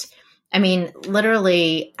just,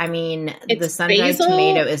 literally, the sun-dried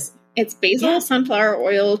tomato is. It's basil, sunflower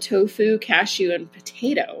oil, tofu, cashew, and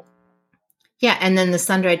potato. Yeah, and then the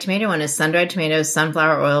sun-dried tomato one is sun-dried tomatoes,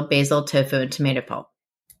 sunflower oil, basil, tofu, and tomato pulp.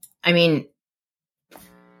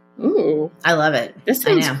 Ooh. I love it. This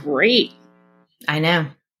sounds great. I know.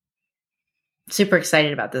 Super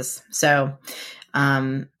excited about this. So,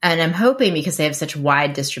 and I'm hoping because they have such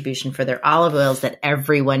wide distribution for their olive oils that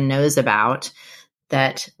everyone knows about,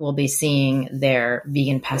 that we'll be seeing their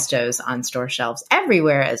vegan pestos on store shelves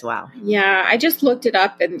everywhere as well. Yeah, I just looked it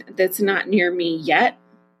up and that's not near me yet.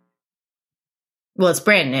 Well, it's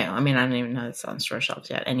brand new. I don't even know it's on store shelves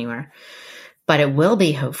yet anywhere, but it will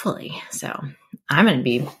be hopefully. So I'm going to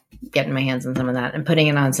be getting my hands on some of that and putting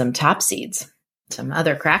it on some top seeds, some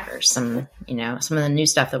other crackers, some of the new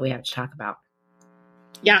stuff that we have to talk about.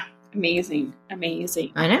 Yeah. Amazing.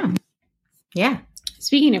 I know. Yeah.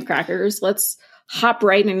 Speaking of crackers, let's hop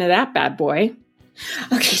right into that bad boy.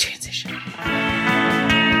 Okay. Transition.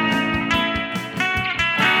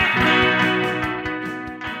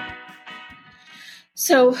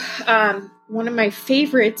 So, one of my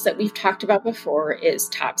favorites that we've talked about before is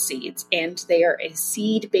Top Seeds, and they are a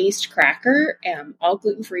seed-based cracker, all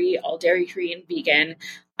gluten-free, all dairy-free, and vegan,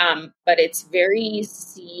 but it's very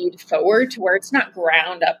seed-forward to where it's not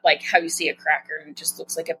ground up like how you see a cracker and it just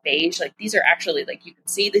looks like a beige. Like, these are actually, like, you can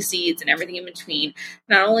see the seeds and everything in between.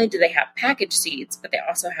 Not only do they have packaged seeds, but they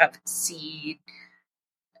also have seed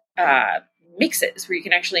mixes where you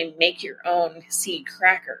can actually make your own seed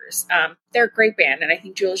crackers. They're a great band, and I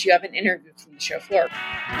think, Jules, you have an interview from the show floor.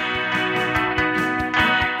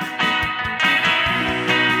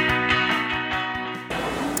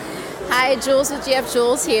 Hi, Jules with GF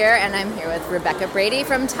Jules here, and I'm here with Rebecca Brady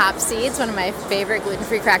from Top Seeds, one of my favorite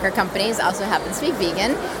gluten-free cracker companies, also happens to be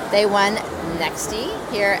vegan. They won Nexty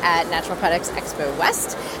here at Natural Products Expo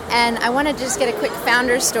West, and I wanted to just get a quick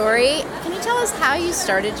founder story. Can you tell us how you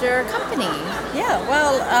started your company? Yeah,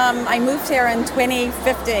 well, I moved here in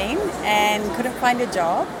 2015 and couldn't find a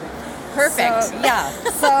job. Perfect.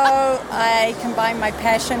 So I combined my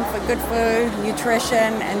passion for good food,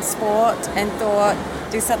 nutrition, and sport, and thought,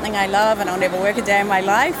 do something I love and I'll never work a day in my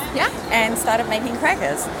life. Yeah. And started making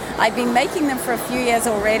crackers. I've been making them for a few years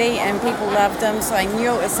already, and people loved them, so I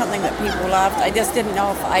knew it was something that people loved. I just didn't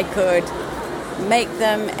know if I could make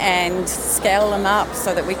them and scale them up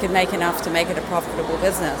so that we could make enough to make it a profitable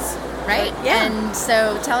business. Right? Yeah. And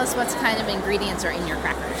so tell us what kind of ingredients are in your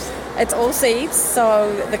crackers. It's all seeds,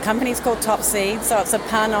 so the company's called Top Seed, so it's a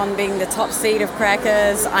pun on being the top seed of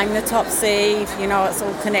crackers. I'm the top seed, it's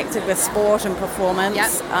all connected with sport and performance. Yep.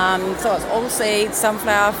 So it's all seeds,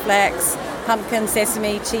 sunflower, flax, pumpkin,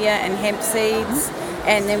 sesame, chia, and hemp seeds.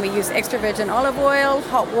 And then we use extra virgin olive oil,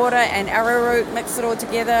 hot water, and arrowroot, mix it all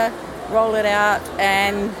together, roll it out,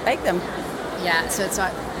 and bake them. Yeah, so it's a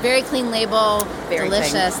very clean label, Very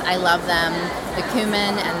delicious. clean. I love them. The cumin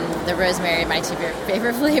and the rosemary, my two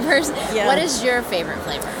favorite flavors. Yeah. What is your favorite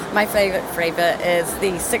flavor? My favorite flavor is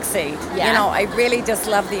the 6-seed. Yeah. I really just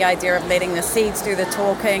love the idea of letting the seeds do the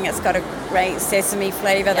talking. It's got a great sesame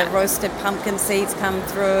flavor. Yeah. The roasted pumpkin seeds come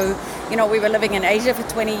through. We were living in Asia for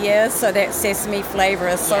 20 years, so that sesame flavor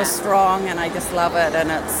is so strong, and I just love it,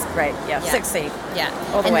 and it's great. Yeah. 6-seed. Yeah.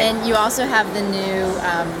 All the way. And then you also have the new,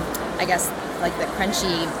 like the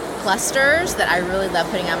crunchy clusters that I really love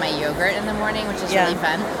putting on my yogurt in the morning, which is really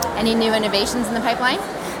fun. Any new innovations in the pipeline?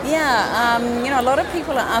 Yeah, a lot of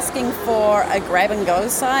people are asking for a grab-and-go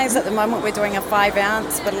size. At the moment, we're doing a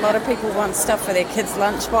 5-ounce, but a lot of people want stuff for their kids'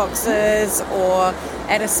 lunch boxes, or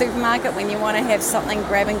at a supermarket when you want to have something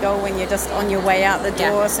grab-and-go when you're just on your way out the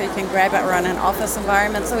door, so you can grab it around an office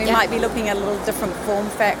environment. So we might be looking at a little different form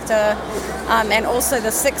factor. And also the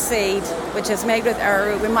 6-seed, which is made with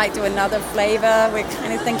arrowroot, we might do another flavor. We're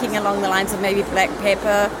kind of thinking along the lines of maybe black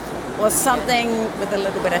pepper, or something with a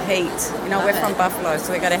little bit of heat. We're from Buffalo,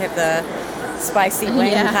 so we got to have the spicy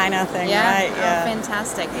wing kind of thing, right? Yeah. Oh,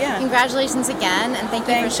 fantastic. Yeah. Congratulations again, and thank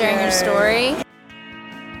you for sharing your story.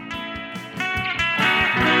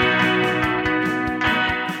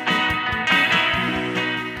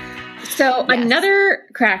 So another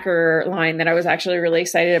cracker line that I was actually really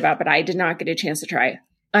excited about, but I did not get a chance to try,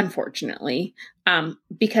 unfortunately,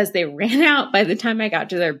 because they ran out by the time I got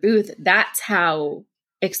to their booth. That's how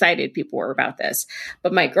excited people were about this.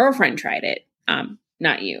 But my girlfriend tried it.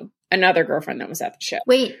 Not you. Another girlfriend that was at the show.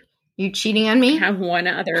 Wait, you cheating on me? I have one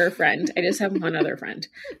other friend. I just have one other friend.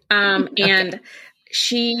 And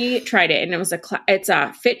she tried it, and it's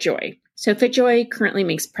a FitJoy. So FitJoy currently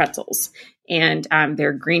makes pretzels, and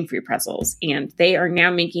they're grain-free pretzels. And they are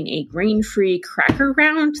now making a grain-free cracker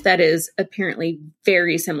round that is apparently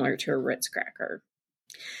very similar to a Ritz cracker.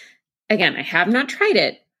 Again, I have not tried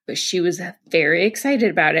it, but she was very excited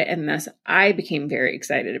about it, and thus I became very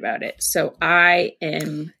excited about it. So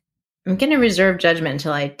I'm going to reserve judgment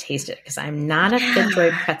until I taste it, because I'm not a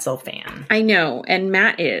FitJoy pretzel fan. I know, and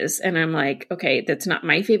Matt is, and I'm like, okay, that's not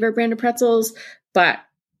my favorite brand of pretzels, but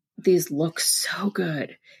these look so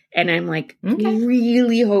good. And I'm like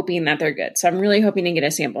really hoping that they're good. So I'm really hoping to get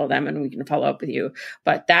a sample of them, and we can follow up with you.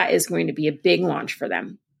 But that is going to be a big launch for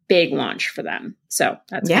them. So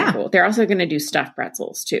that's kind of cool. They're also going to do stuffed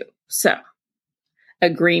pretzels too. So a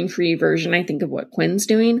grain-free version, I think, of what Quinn's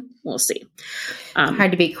doing. We'll see.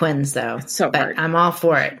 Hard to beat Quinn's, though. So hard. I'm all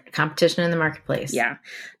for it. Competition in the marketplace. Yeah.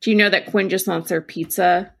 Do you know that Quinn just launched their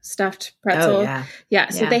pizza stuffed pretzel? Oh, yeah. Yeah.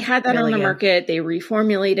 So they had that on the market. They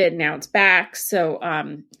reformulated. Now it's back. So,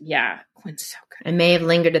 Quinn's so good. I may have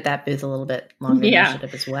lingered at that booth a little bit longer than I should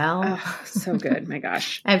have as well. Oh, so good. My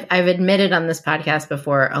gosh. I've admitted on this podcast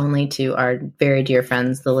before, only to our very dear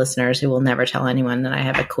friends, the listeners, who will never tell anyone, that I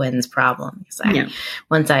have a Quinn's problem. Because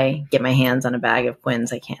once I get my hands on a bag of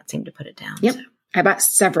Quinn's, I can't seem to put it down. Yep. So. I bought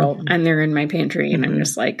several, and they're in my pantry, and I'm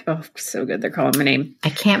just like, oh, so good. They're calling my name. I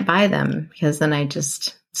can't buy them, because then I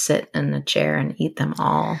just sit in a chair and eat them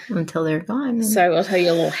all until they're gone. So I will tell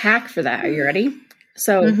you a little hack for that. Are you ready?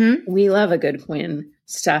 So we love a good Quinn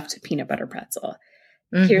stuffed peanut butter pretzel.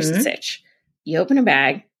 Here's the sitch. You open a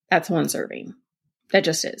bag, that's one serving. That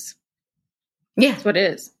just is. Yeah. That's what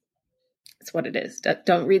it is. It's what it is.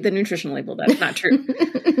 Don't read the nutrition label. That's not true.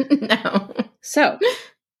 No. So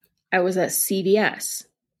I was at CVS.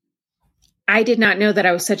 I did not know that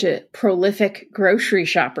I was such a prolific grocery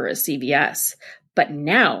shopper as CVS, But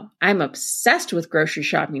now I'm obsessed with grocery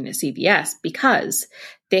shopping at CVS because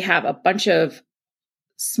they have a bunch of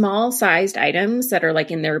small sized items that are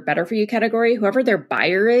like in their better for you category. Whoever their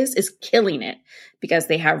buyer is killing it because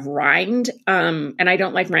they have rind. And I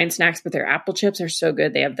don't like rind snacks, but their apple chips are so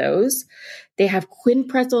good. They have those. They have Quinn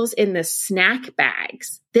pretzels in the snack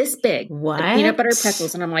bags, this big. What? The peanut butter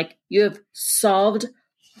pretzels. And I'm like, you have solved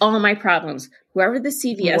all my problems. Whoever the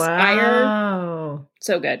CVS buyer,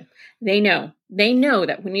 so good. They know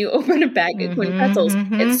that when you open a bag of Quinn pretzels,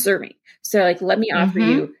 it's serving. So like, let me offer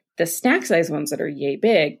you the snack size ones that are yay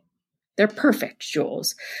big. They're perfect,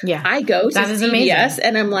 Jules. Yeah. I go to CVS amazing.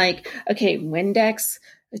 and I'm like, okay, Windex,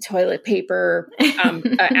 toilet paper,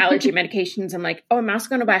 allergy medications. I'm like, oh, I'm also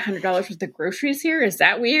going to buy $100 worth of groceries here. Is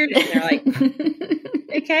that weird? And they're like,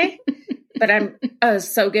 okay. But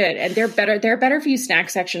so good. And they're better. Their better for you snack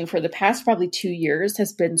section for the past probably 2 years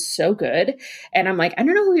has been so good. And I'm like, I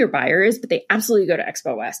don't know who your buyer is, but they absolutely go to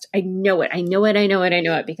Expo West. I know it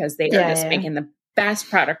because they are just making the best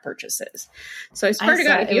product purchases. So I swear to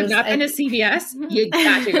God, if you have not been to CVS, you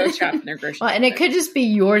got to go shop in their grocery store. And it could just be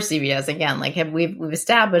your CVS again. Like we've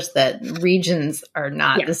established that regions are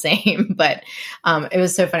not the same, but it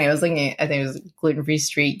was so funny. I was looking at, I think it was Gluten-Free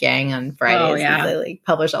Street Gang on Fridays. Oh, yeah. They like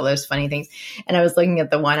publish all those funny things. And I was looking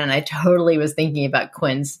at the one and I totally was thinking about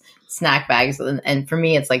Quinn's snack bags. And for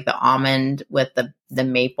me, it's like the almond with the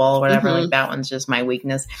maple or whatever. Like that one's just my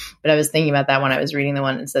weakness. But I was thinking about that when I was reading the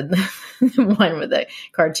one and said the one with the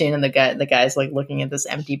cartoon and the guy's like looking at this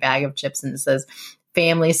empty bag of chips and it says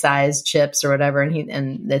family size chips or whatever.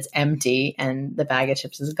 And it's empty and the bag of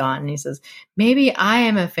chips is gone. And he says, maybe I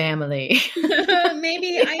am a family.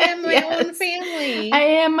 Maybe I am my own family. I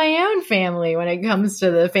am my own family when it comes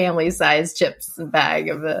to the family size chips bag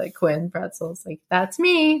of Quinn pretzels. Like that's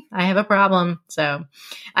me. I have a problem. So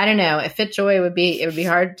I don't know. If FitJoy it would be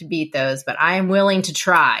hard to beat those, but I am willing to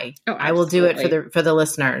try. Oh, I will do it for the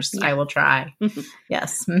listeners. Yeah. I will try.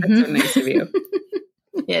 Yes. That's so nice of you.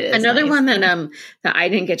 It is another nice. one that I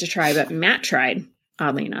didn't get to try, but Matt tried,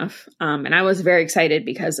 oddly enough. And I was very excited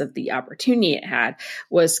because of the opportunity it had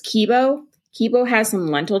was Kibo. Kibo has some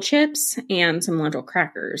lentil chips and some lentil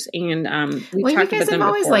crackers. And we talked about them before. You guys have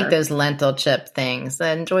always liked those lentil chip things,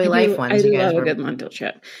 the Enjoy Life ones. I do love a good lentil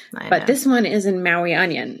chip. But this one is in Maui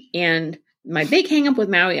onion. And my big hang up with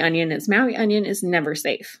Maui onion is never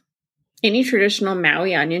safe. Any traditional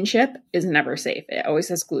Maui onion chip is never safe. It always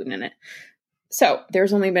has gluten in it. So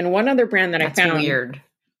there's only been one other brand that I found. Weird.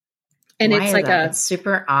 And it's like it's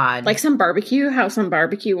super odd. Like some barbecue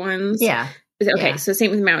ones. Yeah. Okay. Yeah. So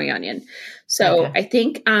same with Maui onion. So I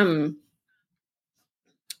think, I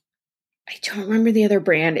don't remember the other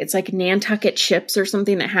brand. It's like Nantucket chips or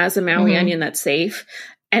something that has a Maui onion that's safe.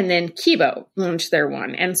 And then Kibo launched their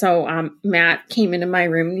one. And so Matt came into my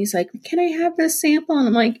room and he's like, can I have this sample? And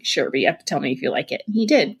I'm like, sure, but you have to tell me if you like it. And he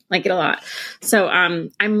did like it a lot. So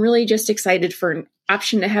I'm really just excited for an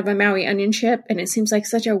option to have a Maui onion chip. And it seems like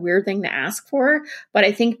such a weird thing to ask for. But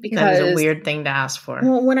I think because that is a weird thing to ask for.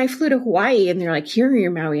 Well, when I flew to Hawaii and they're like, here are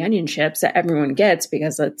your Maui onion chips that everyone gets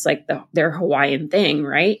because it's like their Hawaiian thing,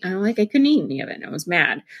 right? And I'm like, I couldn't eat any of it. And I was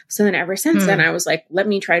mad. So then ever since then, I was like, let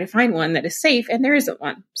me try to find one that is safe. And there isn't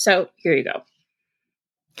one. So here you go.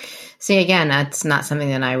 See, again, that's not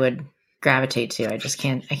something that I would gravitate to. I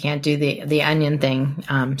can't do the onion thing.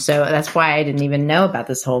 So that's why I didn't even know about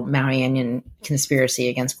this whole Maui onion conspiracy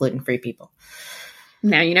against gluten-free people.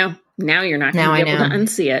 Now you know. Now you're not going to be able to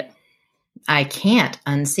unsee it. I can't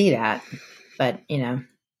unsee that. But, you know,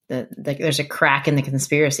 there's a crack in the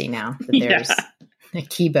conspiracy now. That there's a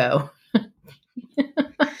Kibo.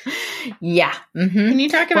 Yeah. Mm-hmm. Can you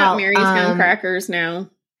talk about Mary's Gone Crackers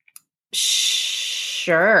now?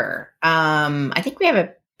 Sure. I think we have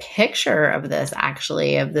a picture of this,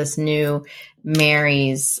 actually, of this new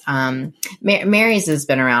Mary's. Mary's has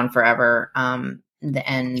been around forever.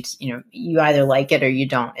 And, you know, you either like it or you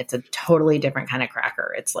don't. It's a totally different kind of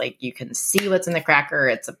cracker. It's like you can see what's in the cracker.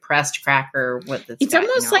 It's a pressed cracker. It's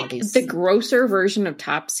almost like the grosser version of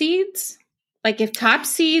Top Seeds. Like if Top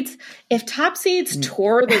Seeds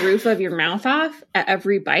tore the roof of your mouth off at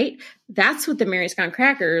every bite, that's what the Mary's Gone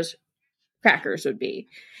crackers would be.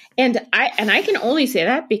 And I can only say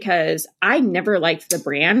that because I never liked the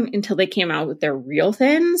brand until they came out with their real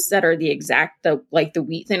thins that are the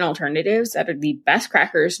wheat thin alternatives that are the best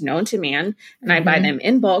crackers known to man. And I buy them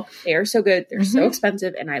in bulk. They are so good. They're so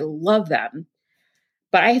expensive and I love them.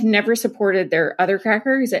 But I have never supported their other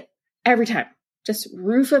crackers. Every time, just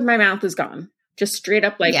roof of my mouth is gone. Just straight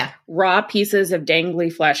up raw pieces of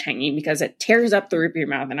dangly flesh hanging because it tears up the roof of your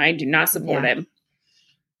mouth and I do not support it.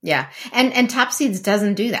 Yeah. And Top Seeds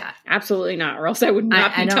doesn't do that. Absolutely not. Or else I would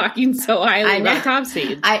not be talking so highly about Top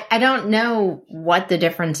Seeds. I don't know what the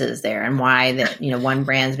difference is there and why that, one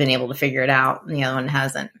brand's been able to figure it out and the other one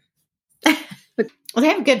hasn't. Well, they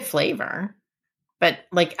have good flavor, but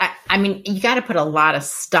I mean, you got to put a lot of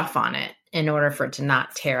stuff on it in order for it to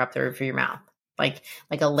not tear up the roof of your mouth. Like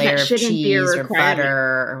a layer of cheese or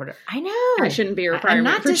butter or whatever. I know. That shouldn't be a requirement.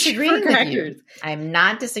 I'm not disagreeing with you. I'm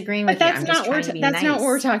not disagreeing with you. I'm just trying to be nice. That's not what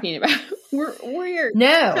we're talking about. We're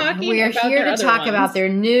here to talk about their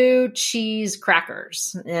new cheese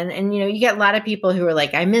crackers. And you get a lot of people who are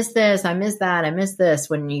like, I miss this, I miss that, I miss this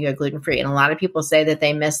when you go gluten-free. And a lot of people say that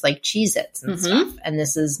they miss like Cheez-Its and stuff. And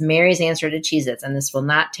this is Mary's answer to Cheez-Its, and this will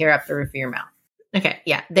not tear up the roof of your mouth. Okay.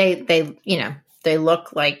 Yeah. They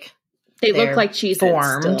look like They look like Cheez-Its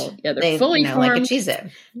formed. Still. Yeah, they're fully formed. Like a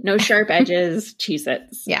Cheez-It. No sharp edges,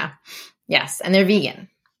 Cheez-Its. Yeah. Yes. And they're vegan.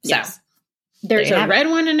 So yes. There's a red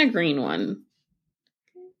one and a green one.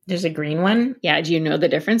 There's a green one? Yeah. Do you know the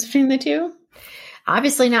difference between the two?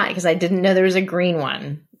 Obviously not, because I didn't know there was a green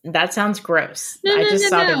one. That sounds gross. I just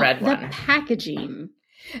saw the red one. The packaging.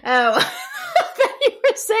 Oh, you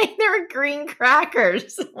were saying there were green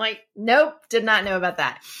crackers. Like, nope, did not know about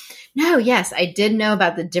that. No, yes, I did know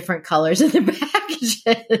about the different colors of the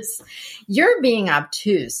packages. You're being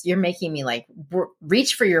obtuse. You're making me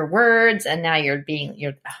reach for your words, and now you're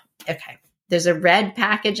okay. There's a red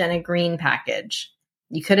package and a green package.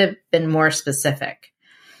 You could have been more specific.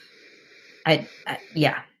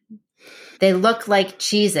 Yeah. They look like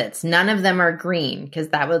Cheez-Its. None of them are green because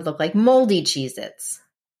that would look like moldy Cheez-Its.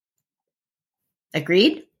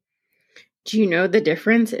 Agreed? Do you know the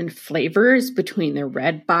difference in flavors between the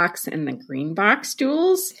red box and the green box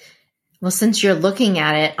stools? Well, since you're looking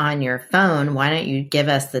at it on your phone, why don't you give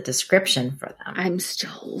us the description for them? I'm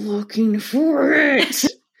still looking for it.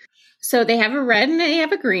 So they have a red and they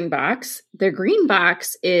have a green box. The green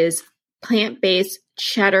box is plant-based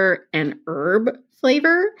cheddar and herb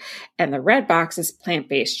flavor, and the red box is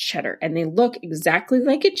plant-based cheddar. And they look exactly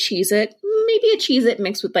like a Cheez-It, maybe a Cheez-It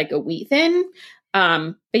mixed with like a wheat thin.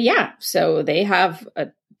 But yeah, so they have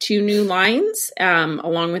 2 new lines,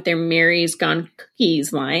 along with their Mary's Gone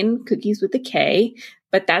Cookies line, cookies with a K,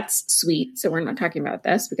 but that's sweet. So we're not talking about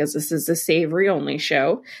this because this is a savory only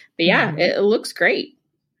show. But yeah, it looks great.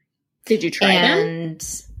 Did you try them?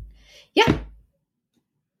 Yeah.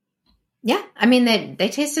 Yeah. I mean, they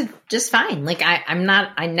tasted just fine. Like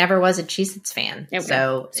I never was a Cheez-Its fan. Okay.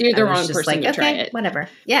 So you're the wrong person to try it. Whatever.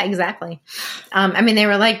 Yeah, exactly. I mean, they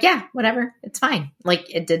were like, yeah, whatever. It's fine.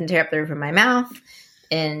 Like it didn't tear up the roof of my mouth.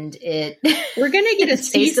 And we're going to get a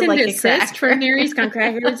cease and desist from Mary's Gone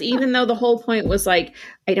Crackers, even though the whole point was like,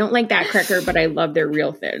 I don't like that cracker, but I love their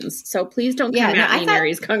real thins. So please don't come at me,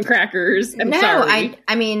 Mary's Gone Crackers. I'm sorry.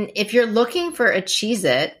 I mean, if you're looking for a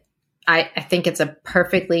Cheez-It, I think it's a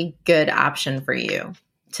perfectly good option for you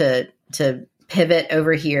to pivot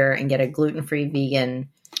over here and get a gluten-free vegan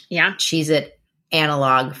Cheez-It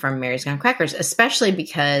analog from Mary's Gone Crackers, especially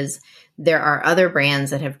because there are other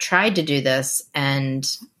brands that have tried to do this and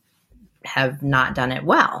have not done it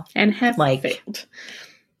well. And have failed.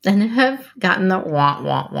 And have gotten the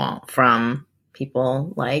want from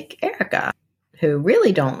people like Erica, who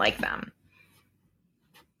really don't like them.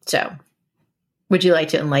 So, would you like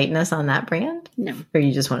to enlighten us on that brand? No. Or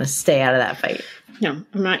you just want to stay out of that fight? No,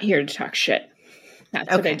 I'm not here to talk shit. That's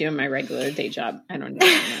what I do in my regular day job. I don't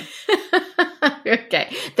know.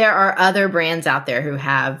 Okay. There are other brands out there who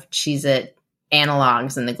have Cheez-It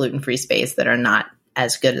analogs in the gluten-free space that are not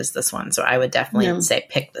as good as this one. So I would definitely say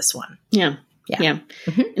pick this one. Yeah.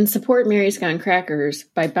 Mm-hmm. And support Mary's Gone Crackers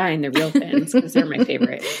by buying the real thins because they're my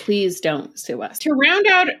favorite. Please don't sue us. To round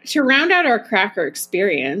out our cracker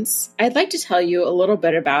experience, I'd like to tell you a little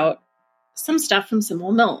bit about some stuff from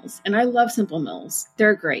Simple Mills. And I love Simple Mills.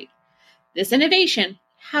 They're great. This innovation,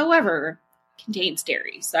 however, contains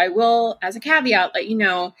dairy. So I will, as a caveat, let you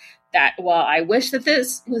know that while I wish that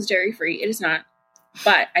this was dairy-free, it is not.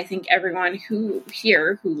 But I think everyone who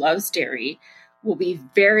loves dairy will be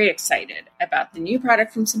very excited about the new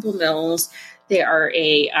product from Simple Mills. They are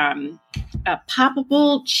a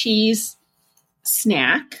poppable cheese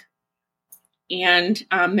snack. And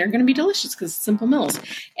they're going to be delicious because it's Simple Mills.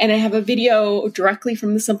 And I have a video directly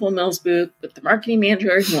from the Simple Mills booth with the marketing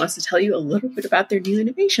manager who wants to tell you a little bit about their new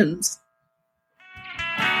innovations.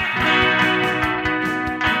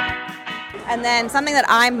 And then something that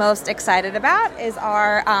I'm most excited about is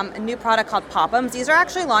our new product called Pop-Ems. These are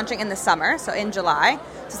actually launching in the summer, so in July.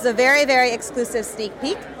 So it's a very, very exclusive sneak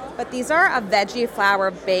peek. But these are a veggie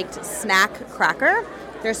flour baked snack cracker.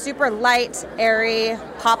 They're super light, airy,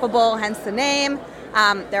 poppable, hence the name.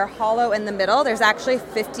 They're hollow in the middle. There's actually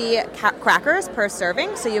 50 crackers per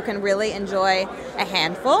serving, so you can really enjoy a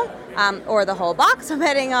handful or the whole box,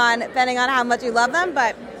 depending on how much you love them.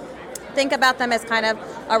 But think about them as kind of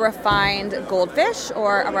a refined goldfish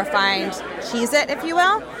or a refined Cheez-It, if you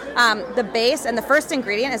will. The base and the first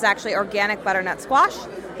ingredient is actually organic butternut squash.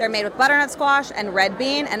 They're made with butternut squash and red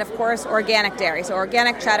bean and, of course, organic dairy, so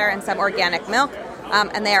organic cheddar and some organic milk.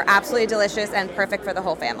 And they are absolutely delicious and perfect for the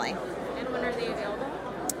whole family. And when are they available?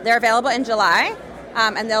 They're available in July,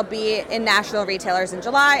 and they'll be in national retailers in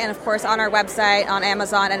July and, of course, on our website, on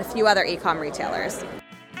Amazon, and a few other e-com retailers.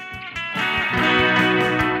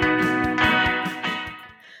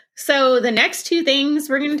 So the next two things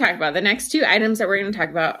we're going to talk about, the next two items that we're going to talk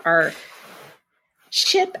about are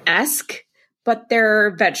chip-esque, but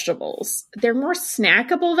they're vegetables. They're more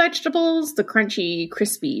snackable vegetables, the crunchy,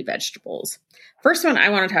 crispy vegetables. First one I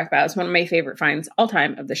want to talk about is one of my favorite finds all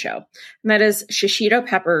time of the show, and that is shishito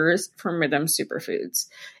peppers from Rhythm Superfoods.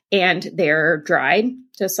 And they're dried,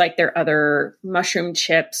 just like their other mushroom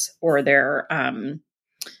chips or their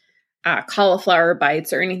cauliflower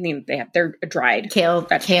bites or anything that they have. They're dried. Kale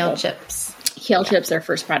chips. Kale chips, their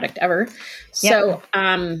first product ever. So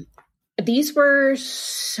these were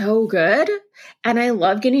so good. And I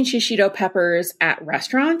love getting shishito peppers at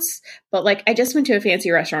restaurants. But like, I just went to a fancy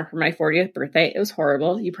restaurant for my 40th birthday. It was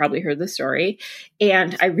horrible. You probably heard the story.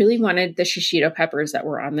 And I really wanted the shishito peppers that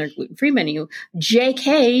were on their gluten-free menu.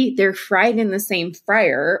 JK, they're fried in the same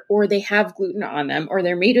fryer, or they have gluten on them, or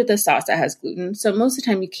they're made with a sauce that has gluten. So most of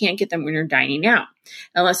the time you can't get them when you're dining out,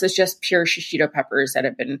 unless it's just pure shishito peppers that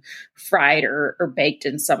have been fried or baked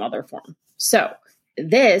in some other form. So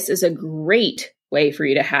this is a great way for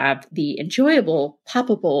you to have the enjoyable,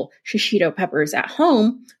 poppable shishito peppers at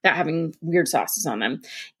home without having weird sauces on them.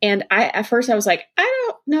 And at first I was like, I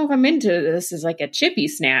don't know if I'm into this as like a chippy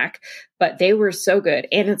snack, but they were so good.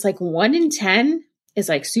 And it's like 1 in 10 is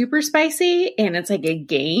like super spicy, and it's like a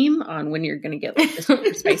game on when you're going to get like the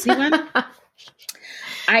super spicy one.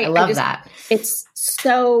 I love that. It's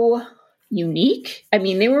so unique. I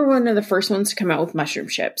mean, they were one of the first ones to come out with mushroom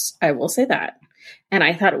chips. I will say that. And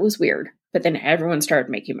I thought it was weird. But then everyone started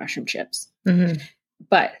making mushroom chips. Mm-hmm.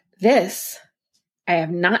 But this, I have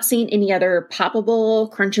not seen any other poppable,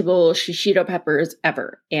 crunchable shishito peppers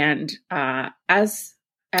ever. And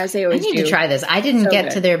as they always do. I need to try this. I didn't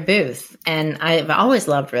get to their booth, and I've always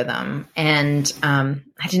loved Rhythm, and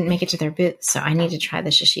I didn't make it to their booth, so I need to try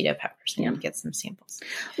the shishito peppers and get some samples.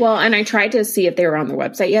 Well, and I tried to see if they were on the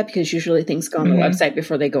website yet, because usually things go on the website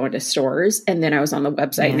before they go into stores. And then I was on the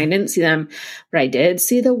website and I didn't see them, but I did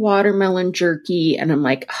see the watermelon jerky, and I'm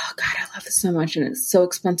like, oh God, I love this so much, and it's so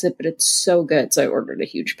expensive, but it's so good. So I ordered a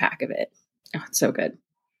huge pack of it. Oh, it's so good.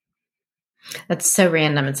 That's so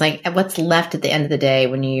random. It's like, what's left at the end of the day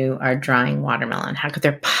when you are drying watermelon? How could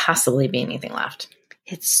there possibly be anything left?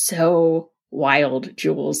 It's so wild,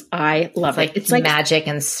 Jules. I love it. It's like magic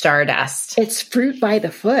and stardust. It's fruit by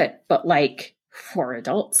the foot, but like for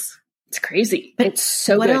adults. It's crazy. But it's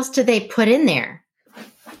so what good. else do they put in there?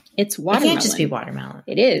 It's watermelon. It can't just be watermelon.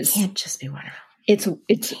 It is. It can't just be watermelon. It's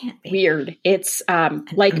weird. It's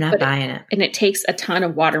like, I'm not buying it. And it takes a ton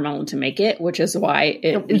of watermelon to make it, which is why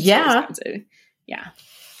it's so expensive. Yeah.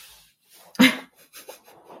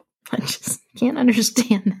 I just can't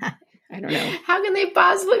understand that. I don't know. How can they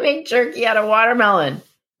possibly make jerky out of watermelon?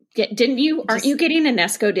 Aren't you getting a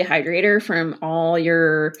Nesco dehydrator from all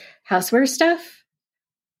your houseware stuff?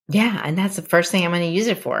 Yeah, and that's the first thing I'm going to use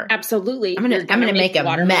it for. Absolutely. I'm going to make a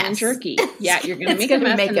watermelon mess. Jerky. Yeah, you're going to make a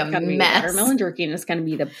mess. Watermelon jerky, and it's going to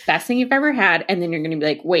be the best thing you've ever had. And then you're going to be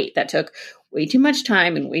like, wait, that took way too much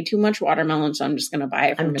time and way too much watermelon, so I'm just going to buy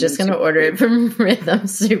it from I'm just going to order it from Rhythm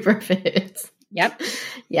Superfoods. Yep.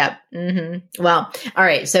 Mm-hmm. Well, all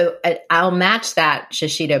right. So I'll match that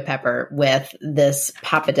shishito pepper with this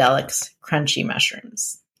Papadelics crunchy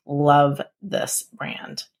mushrooms. Love this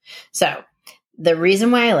brand. So the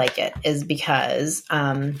reason why I like it is because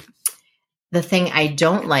the thing I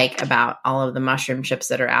don't like about all of the mushroom chips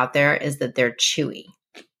that are out there is that they're chewy.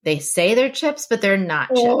 They say they're chips, but they're not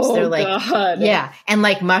chips. They're like, God. Yeah. And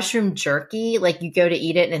like mushroom jerky, like you go to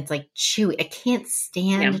eat it and it's like chewy. I can't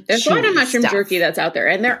stand There's a lot of mushroom stuff. jerky that's out there,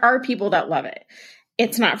 and there are people that love it.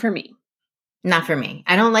 It's not for me. Not for me.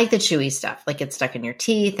 I don't like the chewy stuff. Like it's stuck in your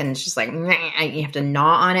teeth and it's just like, you have to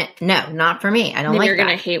gnaw on it. No, not for me. I don't like that. You're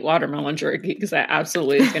going to hate watermelon jerky because that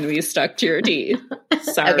absolutely is going to be stuck to your teeth.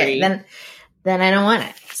 Sorry. Okay, then I don't want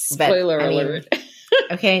it. Spoiler alert.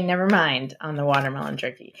 Okay, never mind on the watermelon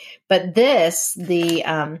jerky. But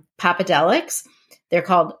the Papadelics, they're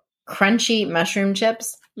called crunchy mushroom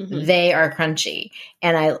chips. they are crunchy.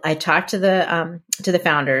 And I talked to the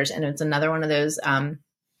founders, and it's another one of those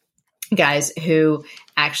guys who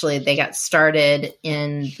actually they got started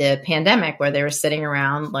in the pandemic where they were sitting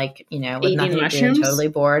around with eating nothing to mushrooms? do, totally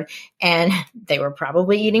bored, and they were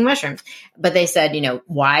probably eating mushrooms. But they said,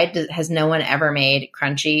 why has no one ever made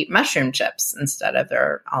crunchy mushroom chips instead of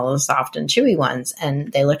all the soft and chewy ones?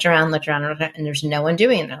 And they looked around, and there's no one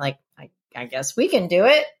doing it. And they're like, I guess we can do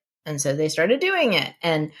it. And so they started doing it.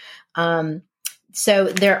 And so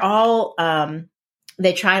they're all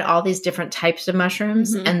they tried all these different types of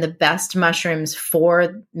mushrooms, and the best mushrooms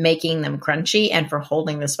for making them crunchy and for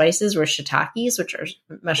holding the spices were shiitakes, which are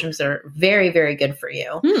mushrooms that are very, very good for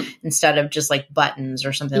you instead of just like buttons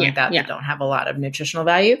or something like that that don't have a lot of nutritional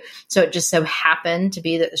value. So it just so happened to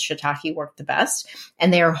be that the shiitake worked the best.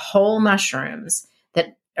 And they are whole mushrooms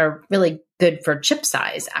that are really good for chip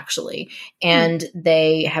size, actually. And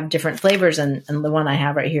they have different flavors. And the one I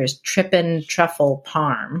have right here is Trippin' Truffle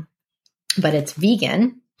Parm. But it's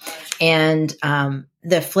vegan, and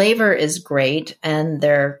the flavor is great, and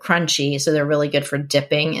they're crunchy, so they're really good for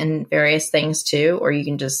dipping in various things too, or you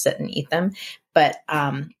can just sit and eat them. But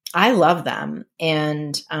I love them,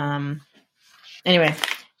 and anyway,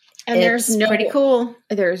 and it's pretty cool.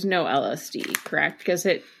 There's no LSD, correct? Because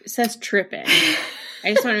it says tripping.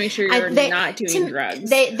 I just want to make sure you're not doing drugs.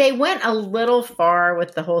 They went a little far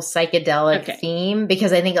with the whole psychedelic theme,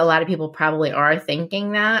 because I think a lot of people probably are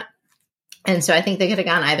thinking that. And so I think they could have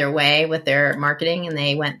gone either way with their marketing, and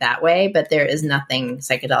they went that way, but there is nothing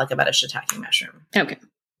psychedelic about a shiitake mushroom. Okay.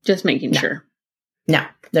 Just making sure. No,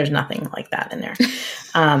 there's nothing like that in there.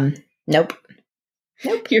 Nope.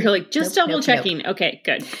 You're like, just double checking. Nope. Okay,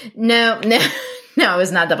 good. No, I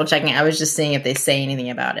was not double checking. I was just seeing if they say anything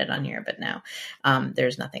about it on here, but no,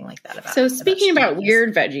 there's nothing like that about it. So speaking about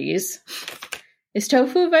weird veggies, is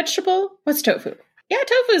tofu a vegetable? What's tofu? Yeah,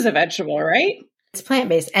 tofu is a vegetable, right? It's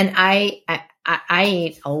plant-based, and I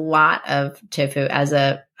eat a lot of tofu as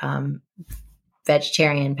a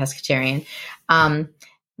vegetarian, pescatarian.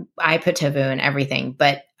 I put tofu in everything,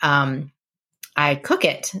 but I cook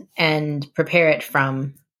it and prepare it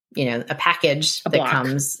from, a package that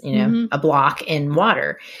comes, a block in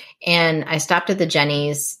water. And I stopped at the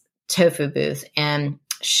Jenny's tofu booth, and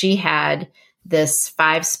she had this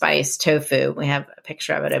 5-spice tofu. We have a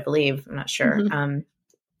picture of it, I believe. I'm not sure.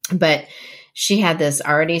 But she had this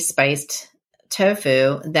already spiced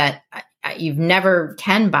tofu that you never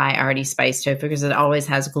can buy already spiced tofu because it always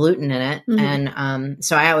has gluten in it. And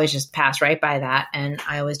so I always just pass right by that. And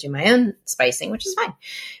I always do my own spicing, which is fine.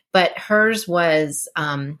 But hers was,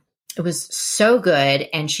 it was so good.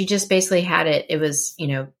 And she just basically had it. It was,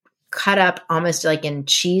 cut up almost like in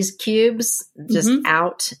cheese cubes, just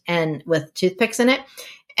out and with toothpicks in it.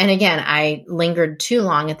 And again, I lingered too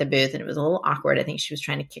long at the booth, and it was a little awkward. I think she was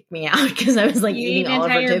trying to kick me out because I was eating all of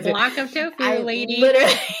her tofu. Block of tofu, lady.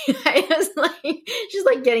 I was she's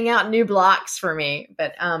getting out new blocks for me.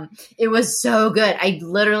 But it was so good. I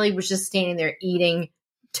literally was just standing there eating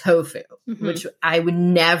tofu, which I would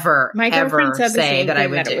never ever say that I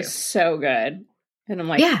would do. It was so good. And I'm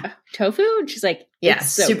like, tofu? And she's like,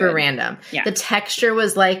 so super good. Random. Yeah. The texture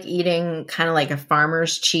was like eating kind of like a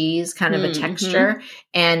farmer's cheese kind of a texture.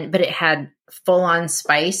 But it had full on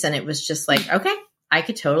spice, and it was just like, okay, I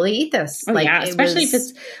could totally eat this. Oh, especially if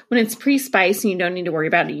it's when it's pre-spiced and you don't need to worry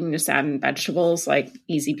about eating just adding vegetables,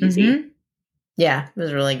 easy peasy. Yeah, it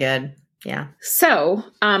was really good. Yeah. So,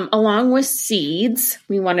 along with seeds,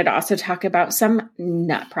 we wanted to also talk about some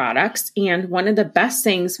nut products. And one of the best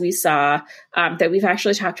things we saw that we've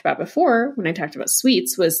actually talked about before when I talked about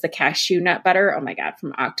sweets was the cashew nut butter. Oh my God,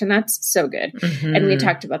 from Octonuts. So good. And we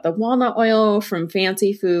talked about the walnut oil from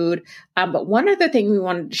Fancy Food. But one other thing we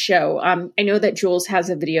wanted to show, I know that Jules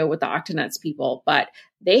has a video with the Octonuts people, but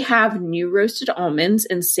they have new roasted almonds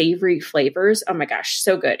in savory flavors. Oh my gosh,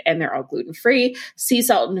 so good. And they're all gluten-free, sea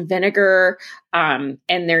salt and vinegar. And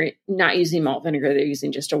they're not using malt vinegar. They're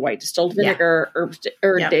using just a white distilled vinegar, herbs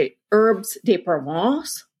de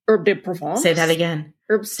Provence. Herb de Provence. Say that again.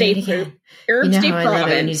 Herbs de Provence. Herbs de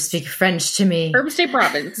Provence. When you speak French to me. Herbs de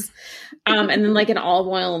Provence. And then an olive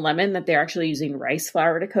oil and lemon that they're actually using rice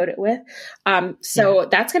flour to coat it with. So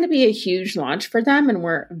that's going to be a huge launch for them. And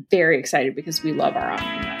we're very excited because we love our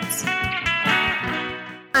Octonuts.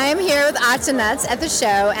 I am here with Octonuts at the show,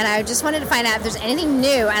 and I just wanted to find out if there's anything new.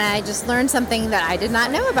 And I just learned something that I did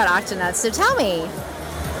not know about Octonuts. So tell me.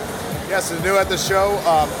 Yes, so new at the show,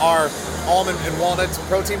 our almond and walnut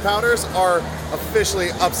protein powders are officially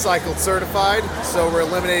upcycled certified, so we're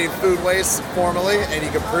eliminating food waste formally, and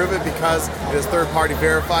you can prove it because it is third-party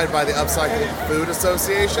verified by the Upcycled Food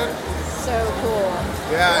Association. So cool.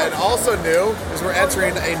 Yeah, and also new is we're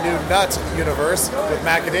entering a new nut universe with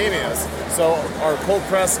macadamias. So our cold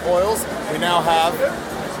press oils, we now have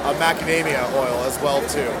a macadamia oil as well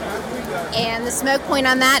too. And the smoke point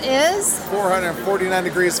on that is 449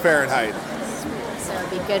 degrees Fahrenheit. So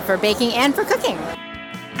it'd be good for baking and for cooking.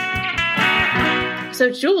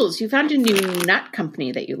 So Jules, you found a new nut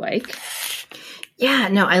company that you like. Yeah,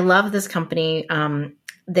 no, I love this company.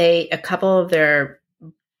 A couple of their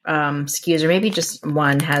SKUs, or maybe just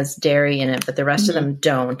one, has dairy in it, but the rest of them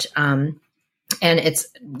don't. And it's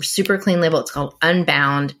super clean label. It's called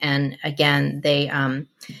Unbound. And again,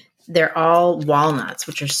 they're all walnuts,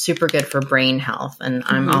 which are super good for brain health. And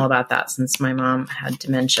I'm all about that since my mom had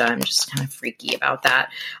dementia. I'm just kind of freaky about that.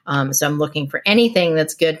 So I'm looking for anything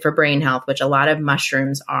that's good for brain health, which a lot of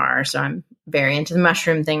mushrooms are. So I'm very into the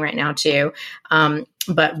mushroom thing right now too.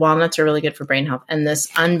 But walnuts are really good for brain health. And this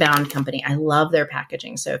Unbound company, I love their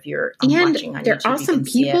packaging. So if you're watching on they're YouTube, awesome you can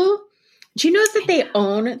see people. it. Do you know that they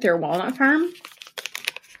own their walnut farm?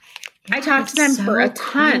 I talked to them for a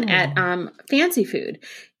ton at Fancy Food.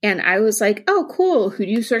 And I was like, oh, cool. Who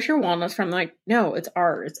do you source your walnuts from? They're like, no, it's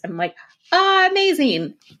ours. I'm like,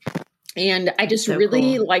 amazing. And I just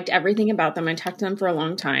really liked everything about them. I talked to them for a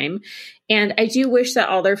long time. And I do wish that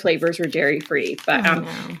all their flavors were dairy-free. But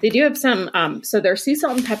they do have some, so their sea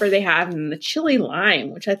salt and pepper they have, and the chili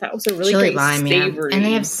lime, which I thought was a really great savory. Yeah. And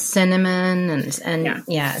they have cinnamon and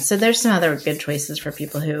so there's some other good choices for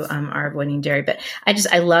people who are avoiding dairy. But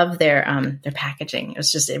I love their packaging.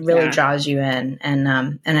 It really draws you in. And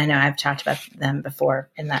I know I've talked about them before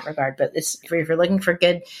in that regard. But if you're looking for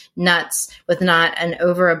good nuts with not an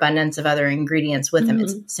overabundance of other ingredients with them,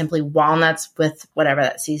 it's simply walnuts with whatever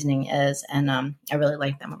that seasoning is. And I really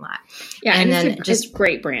like them a lot. Yeah, and then it's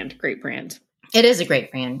great brand. It is a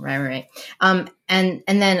great brand, right. And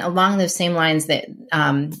then along those same lines, that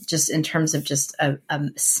just in terms of just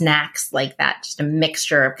snacks like that, just a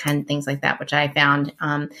mixture of kind of things like that, which I found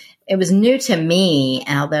it was new to me.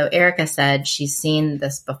 Although Erica said she's seen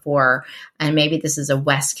this before, and maybe this is a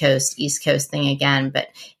West Coast, East Coast thing again. But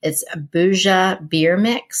it's a Bouja beer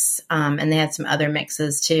mix, and they had some other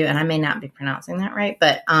mixes too. And I may not be pronouncing that right,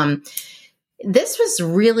 but this was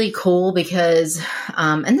really cool because,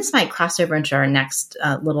 and this might cross over into our next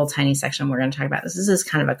little tiny section we're going to talk about. This is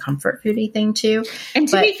kind of a comfort foodie thing too. And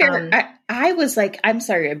to be fair, I was like, I'm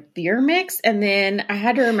sorry, a beer mix. And then I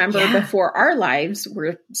had to remember before our lives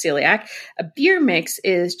were celiac, a beer mix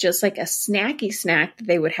is just like a snacky snack that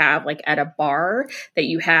they would have like at a bar, that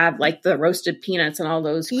you have like the roasted peanuts and all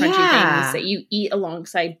those crunchy things that you eat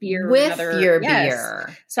alongside beer. With your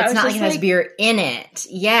beer. So it's not like it has beer in it.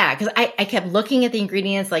 Yeah. Because I kept looking at the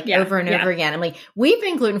ingredients like over and over again. I'm like, we've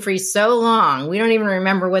been gluten-free so long, we don't even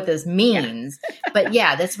remember what this means. But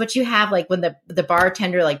that's what you have like when the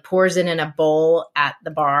bartender like pours it in a bowl at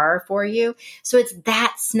the bar for you. So it's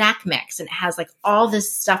that snack mix, and it has like all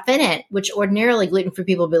this stuff in it, which ordinarily gluten-free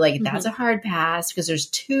people would be like, that's a hard pass because there's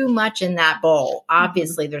too much in that bowl.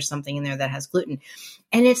 Obviously there's something in there that has gluten.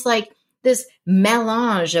 And it's like this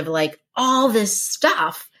melange of like all this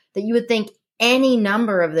stuff that you would think any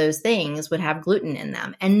number of those things would have gluten in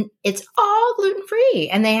them. And it's all gluten-free.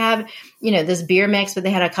 And they have, this beer mix, but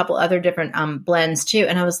they had a couple other different blends too.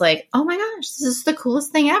 And I was like, oh my gosh, this is the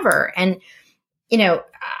coolest thing ever. And,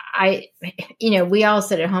 we all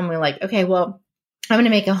sit at home, we're like, okay, well, I'm going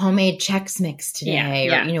to make a homemade Chex Mix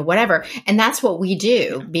today or, whatever. And that's what we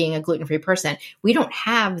do being a gluten-free person. We don't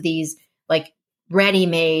have these like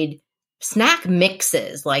ready-made snack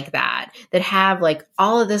mixes like that have like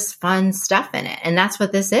all of this fun stuff in it. And that's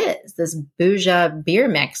what this is, this Bouja beer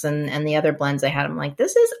mix and the other blends I had. I'm like,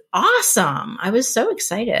 this is awesome. I was so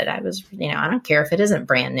excited. I was, I don't care if it isn't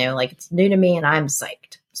brand new, like it's new to me and I'm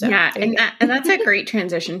psyched. So, and that's a great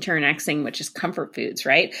transition to our next thing, which is comfort foods,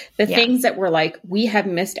 right? The things that we're like, we have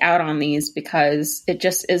missed out on these because it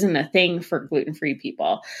just isn't a thing for gluten-free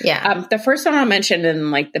people. Yeah. The first one I'll mention,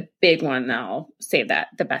 and like the big one, I'll save that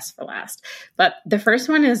the best for last. But the first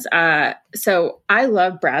one is, so I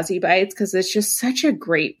love Brazzy Bites because it's just such a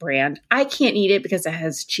great brand. I can't eat it because it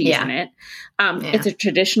has cheese in it. It's a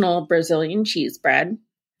traditional Brazilian cheese bread,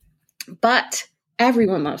 but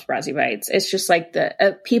everyone loves Brazzy Bites. It's just like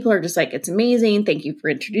people are just like, it's amazing. Thank you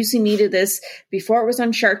for introducing me to this. Before it was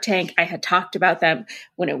on Shark Tank, I had talked about them.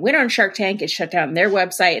 When it went on Shark Tank, it shut down their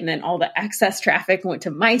website, and then all the excess traffic went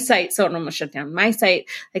to my site. So it almost shut down my site.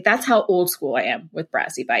 Like that's how old school I am with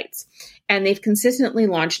Brazzy Bites. And they've consistently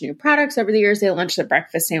launched new products over the years. They launched the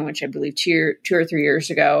breakfast sandwich, I believe, 2 or 3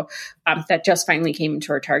 years ago, that just finally came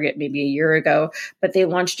into our Target maybe a year ago. But they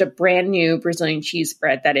launched a brand new Brazilian cheese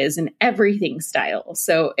spread that is an everything style.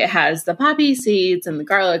 So it has the poppy seeds and the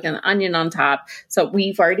garlic and the onion on top. So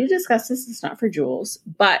we've already discussed this. It's not for Jules,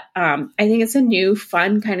 but I think it's a new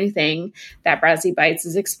fun kind of thing that Brazzy Bites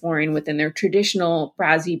is exploring within their traditional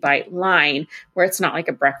Brazzy Bite line, where it's not like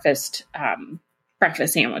a breakfast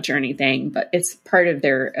sandwich or anything, but it's part of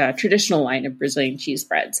their traditional line of Brazilian cheese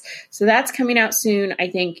spreads. So that's coming out soon. I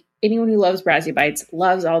think anyone who loves Brazzy Bites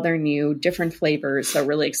loves all their new different flavors. So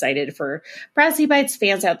really excited for Brazzy Bites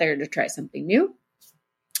fans out there to try something new.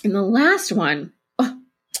 And the last one,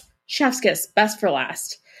 chef's kiss, best for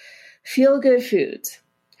last. Feel Good Foods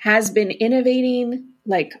has been innovating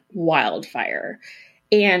like wildfire.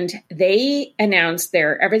 And they announced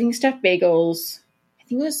their everything stuffed bagels, I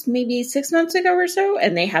think it was maybe 6 months ago or so,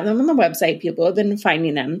 and they have them on the website. People have been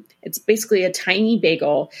finding them. It's basically a tiny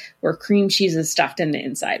bagel where cream cheese is stuffed in the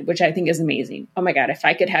inside, which I think is amazing. Oh my God, if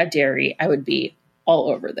I could have dairy, I would be all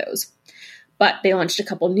over those. But they launched a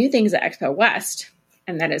couple new things at Expo West,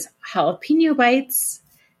 and that is jalapeno bites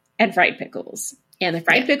and fried pickles. And the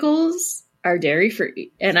fried pickles are dairy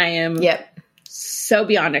free, and I am so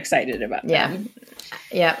beyond excited about them.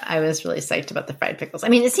 Yeah, I was really psyched about the fried pickles. I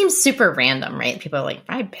mean, it seems super random, right? People are like,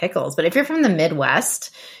 fried pickles. But if you're from the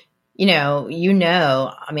Midwest, I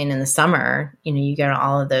mean, in the summer, you go to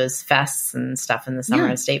all of those fests and stuff in the summer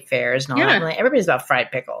and state fairs and all that. Like, everybody's about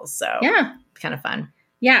fried pickles. So it's kind of fun.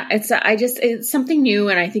 Yeah, it's something new,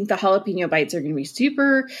 and I think the jalapeno bites are going to be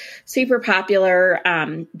super, super popular.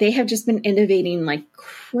 They have just been innovating like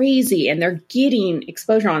crazy, and they're getting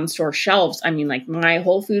exposure on store shelves. I mean, like my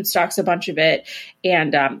Whole Foods stocks a bunch of it,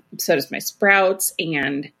 and so does my Sprouts,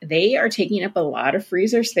 and they are taking up a lot of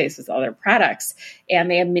freezer space with all their products.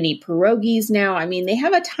 And they have mini pierogies now. I mean, they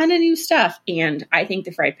have a ton of new stuff, and I think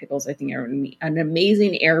the fried pickles, are going to be an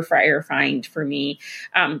amazing air fryer find for me.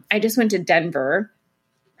 I just went to Denver,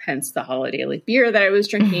 hence the Holidaily beer that I was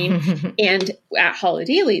drinking. And at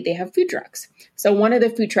Holidaily, they have food trucks. So one of the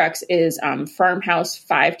food trucks is Farmhouse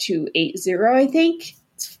 5280, I think.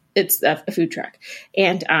 It's a food truck.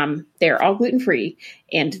 And they're all gluten-free.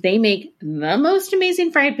 And they make the most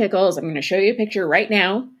amazing fried pickles. I'm going to show you a picture right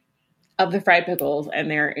now of the fried pickles. And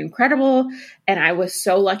they're incredible. And I was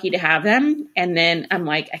so lucky to have them. And then I'm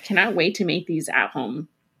like, I cannot wait to make these at home.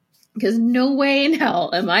 Because no way in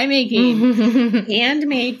hell am I making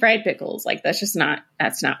handmade fried pickles. Like, that's not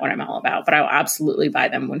what I'm all about. But I'll absolutely buy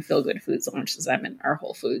them when Feel Good Foods launches them in our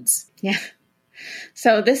Whole Foods. Yeah.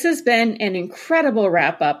 So this has been an incredible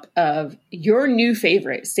wrap up of your new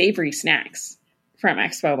favorite savory snacks from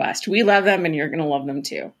Expo West. We love them, and you're going to love them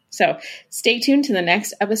too. So stay tuned to the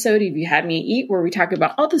next episode of You Had Me Eat, where we talk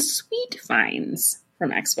about all the sweet finds from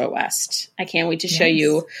Expo West. I can't wait to show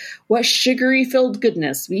you what sugary filled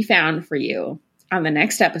goodness we found for you on the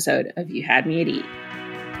next episode of You Had Me at Eat.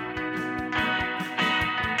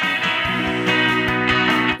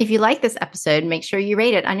 If you like this episode, make sure you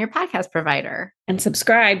rate it on your podcast provider. And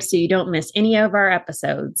subscribe so you don't miss any of our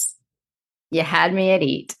episodes. You had me at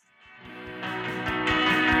Eat.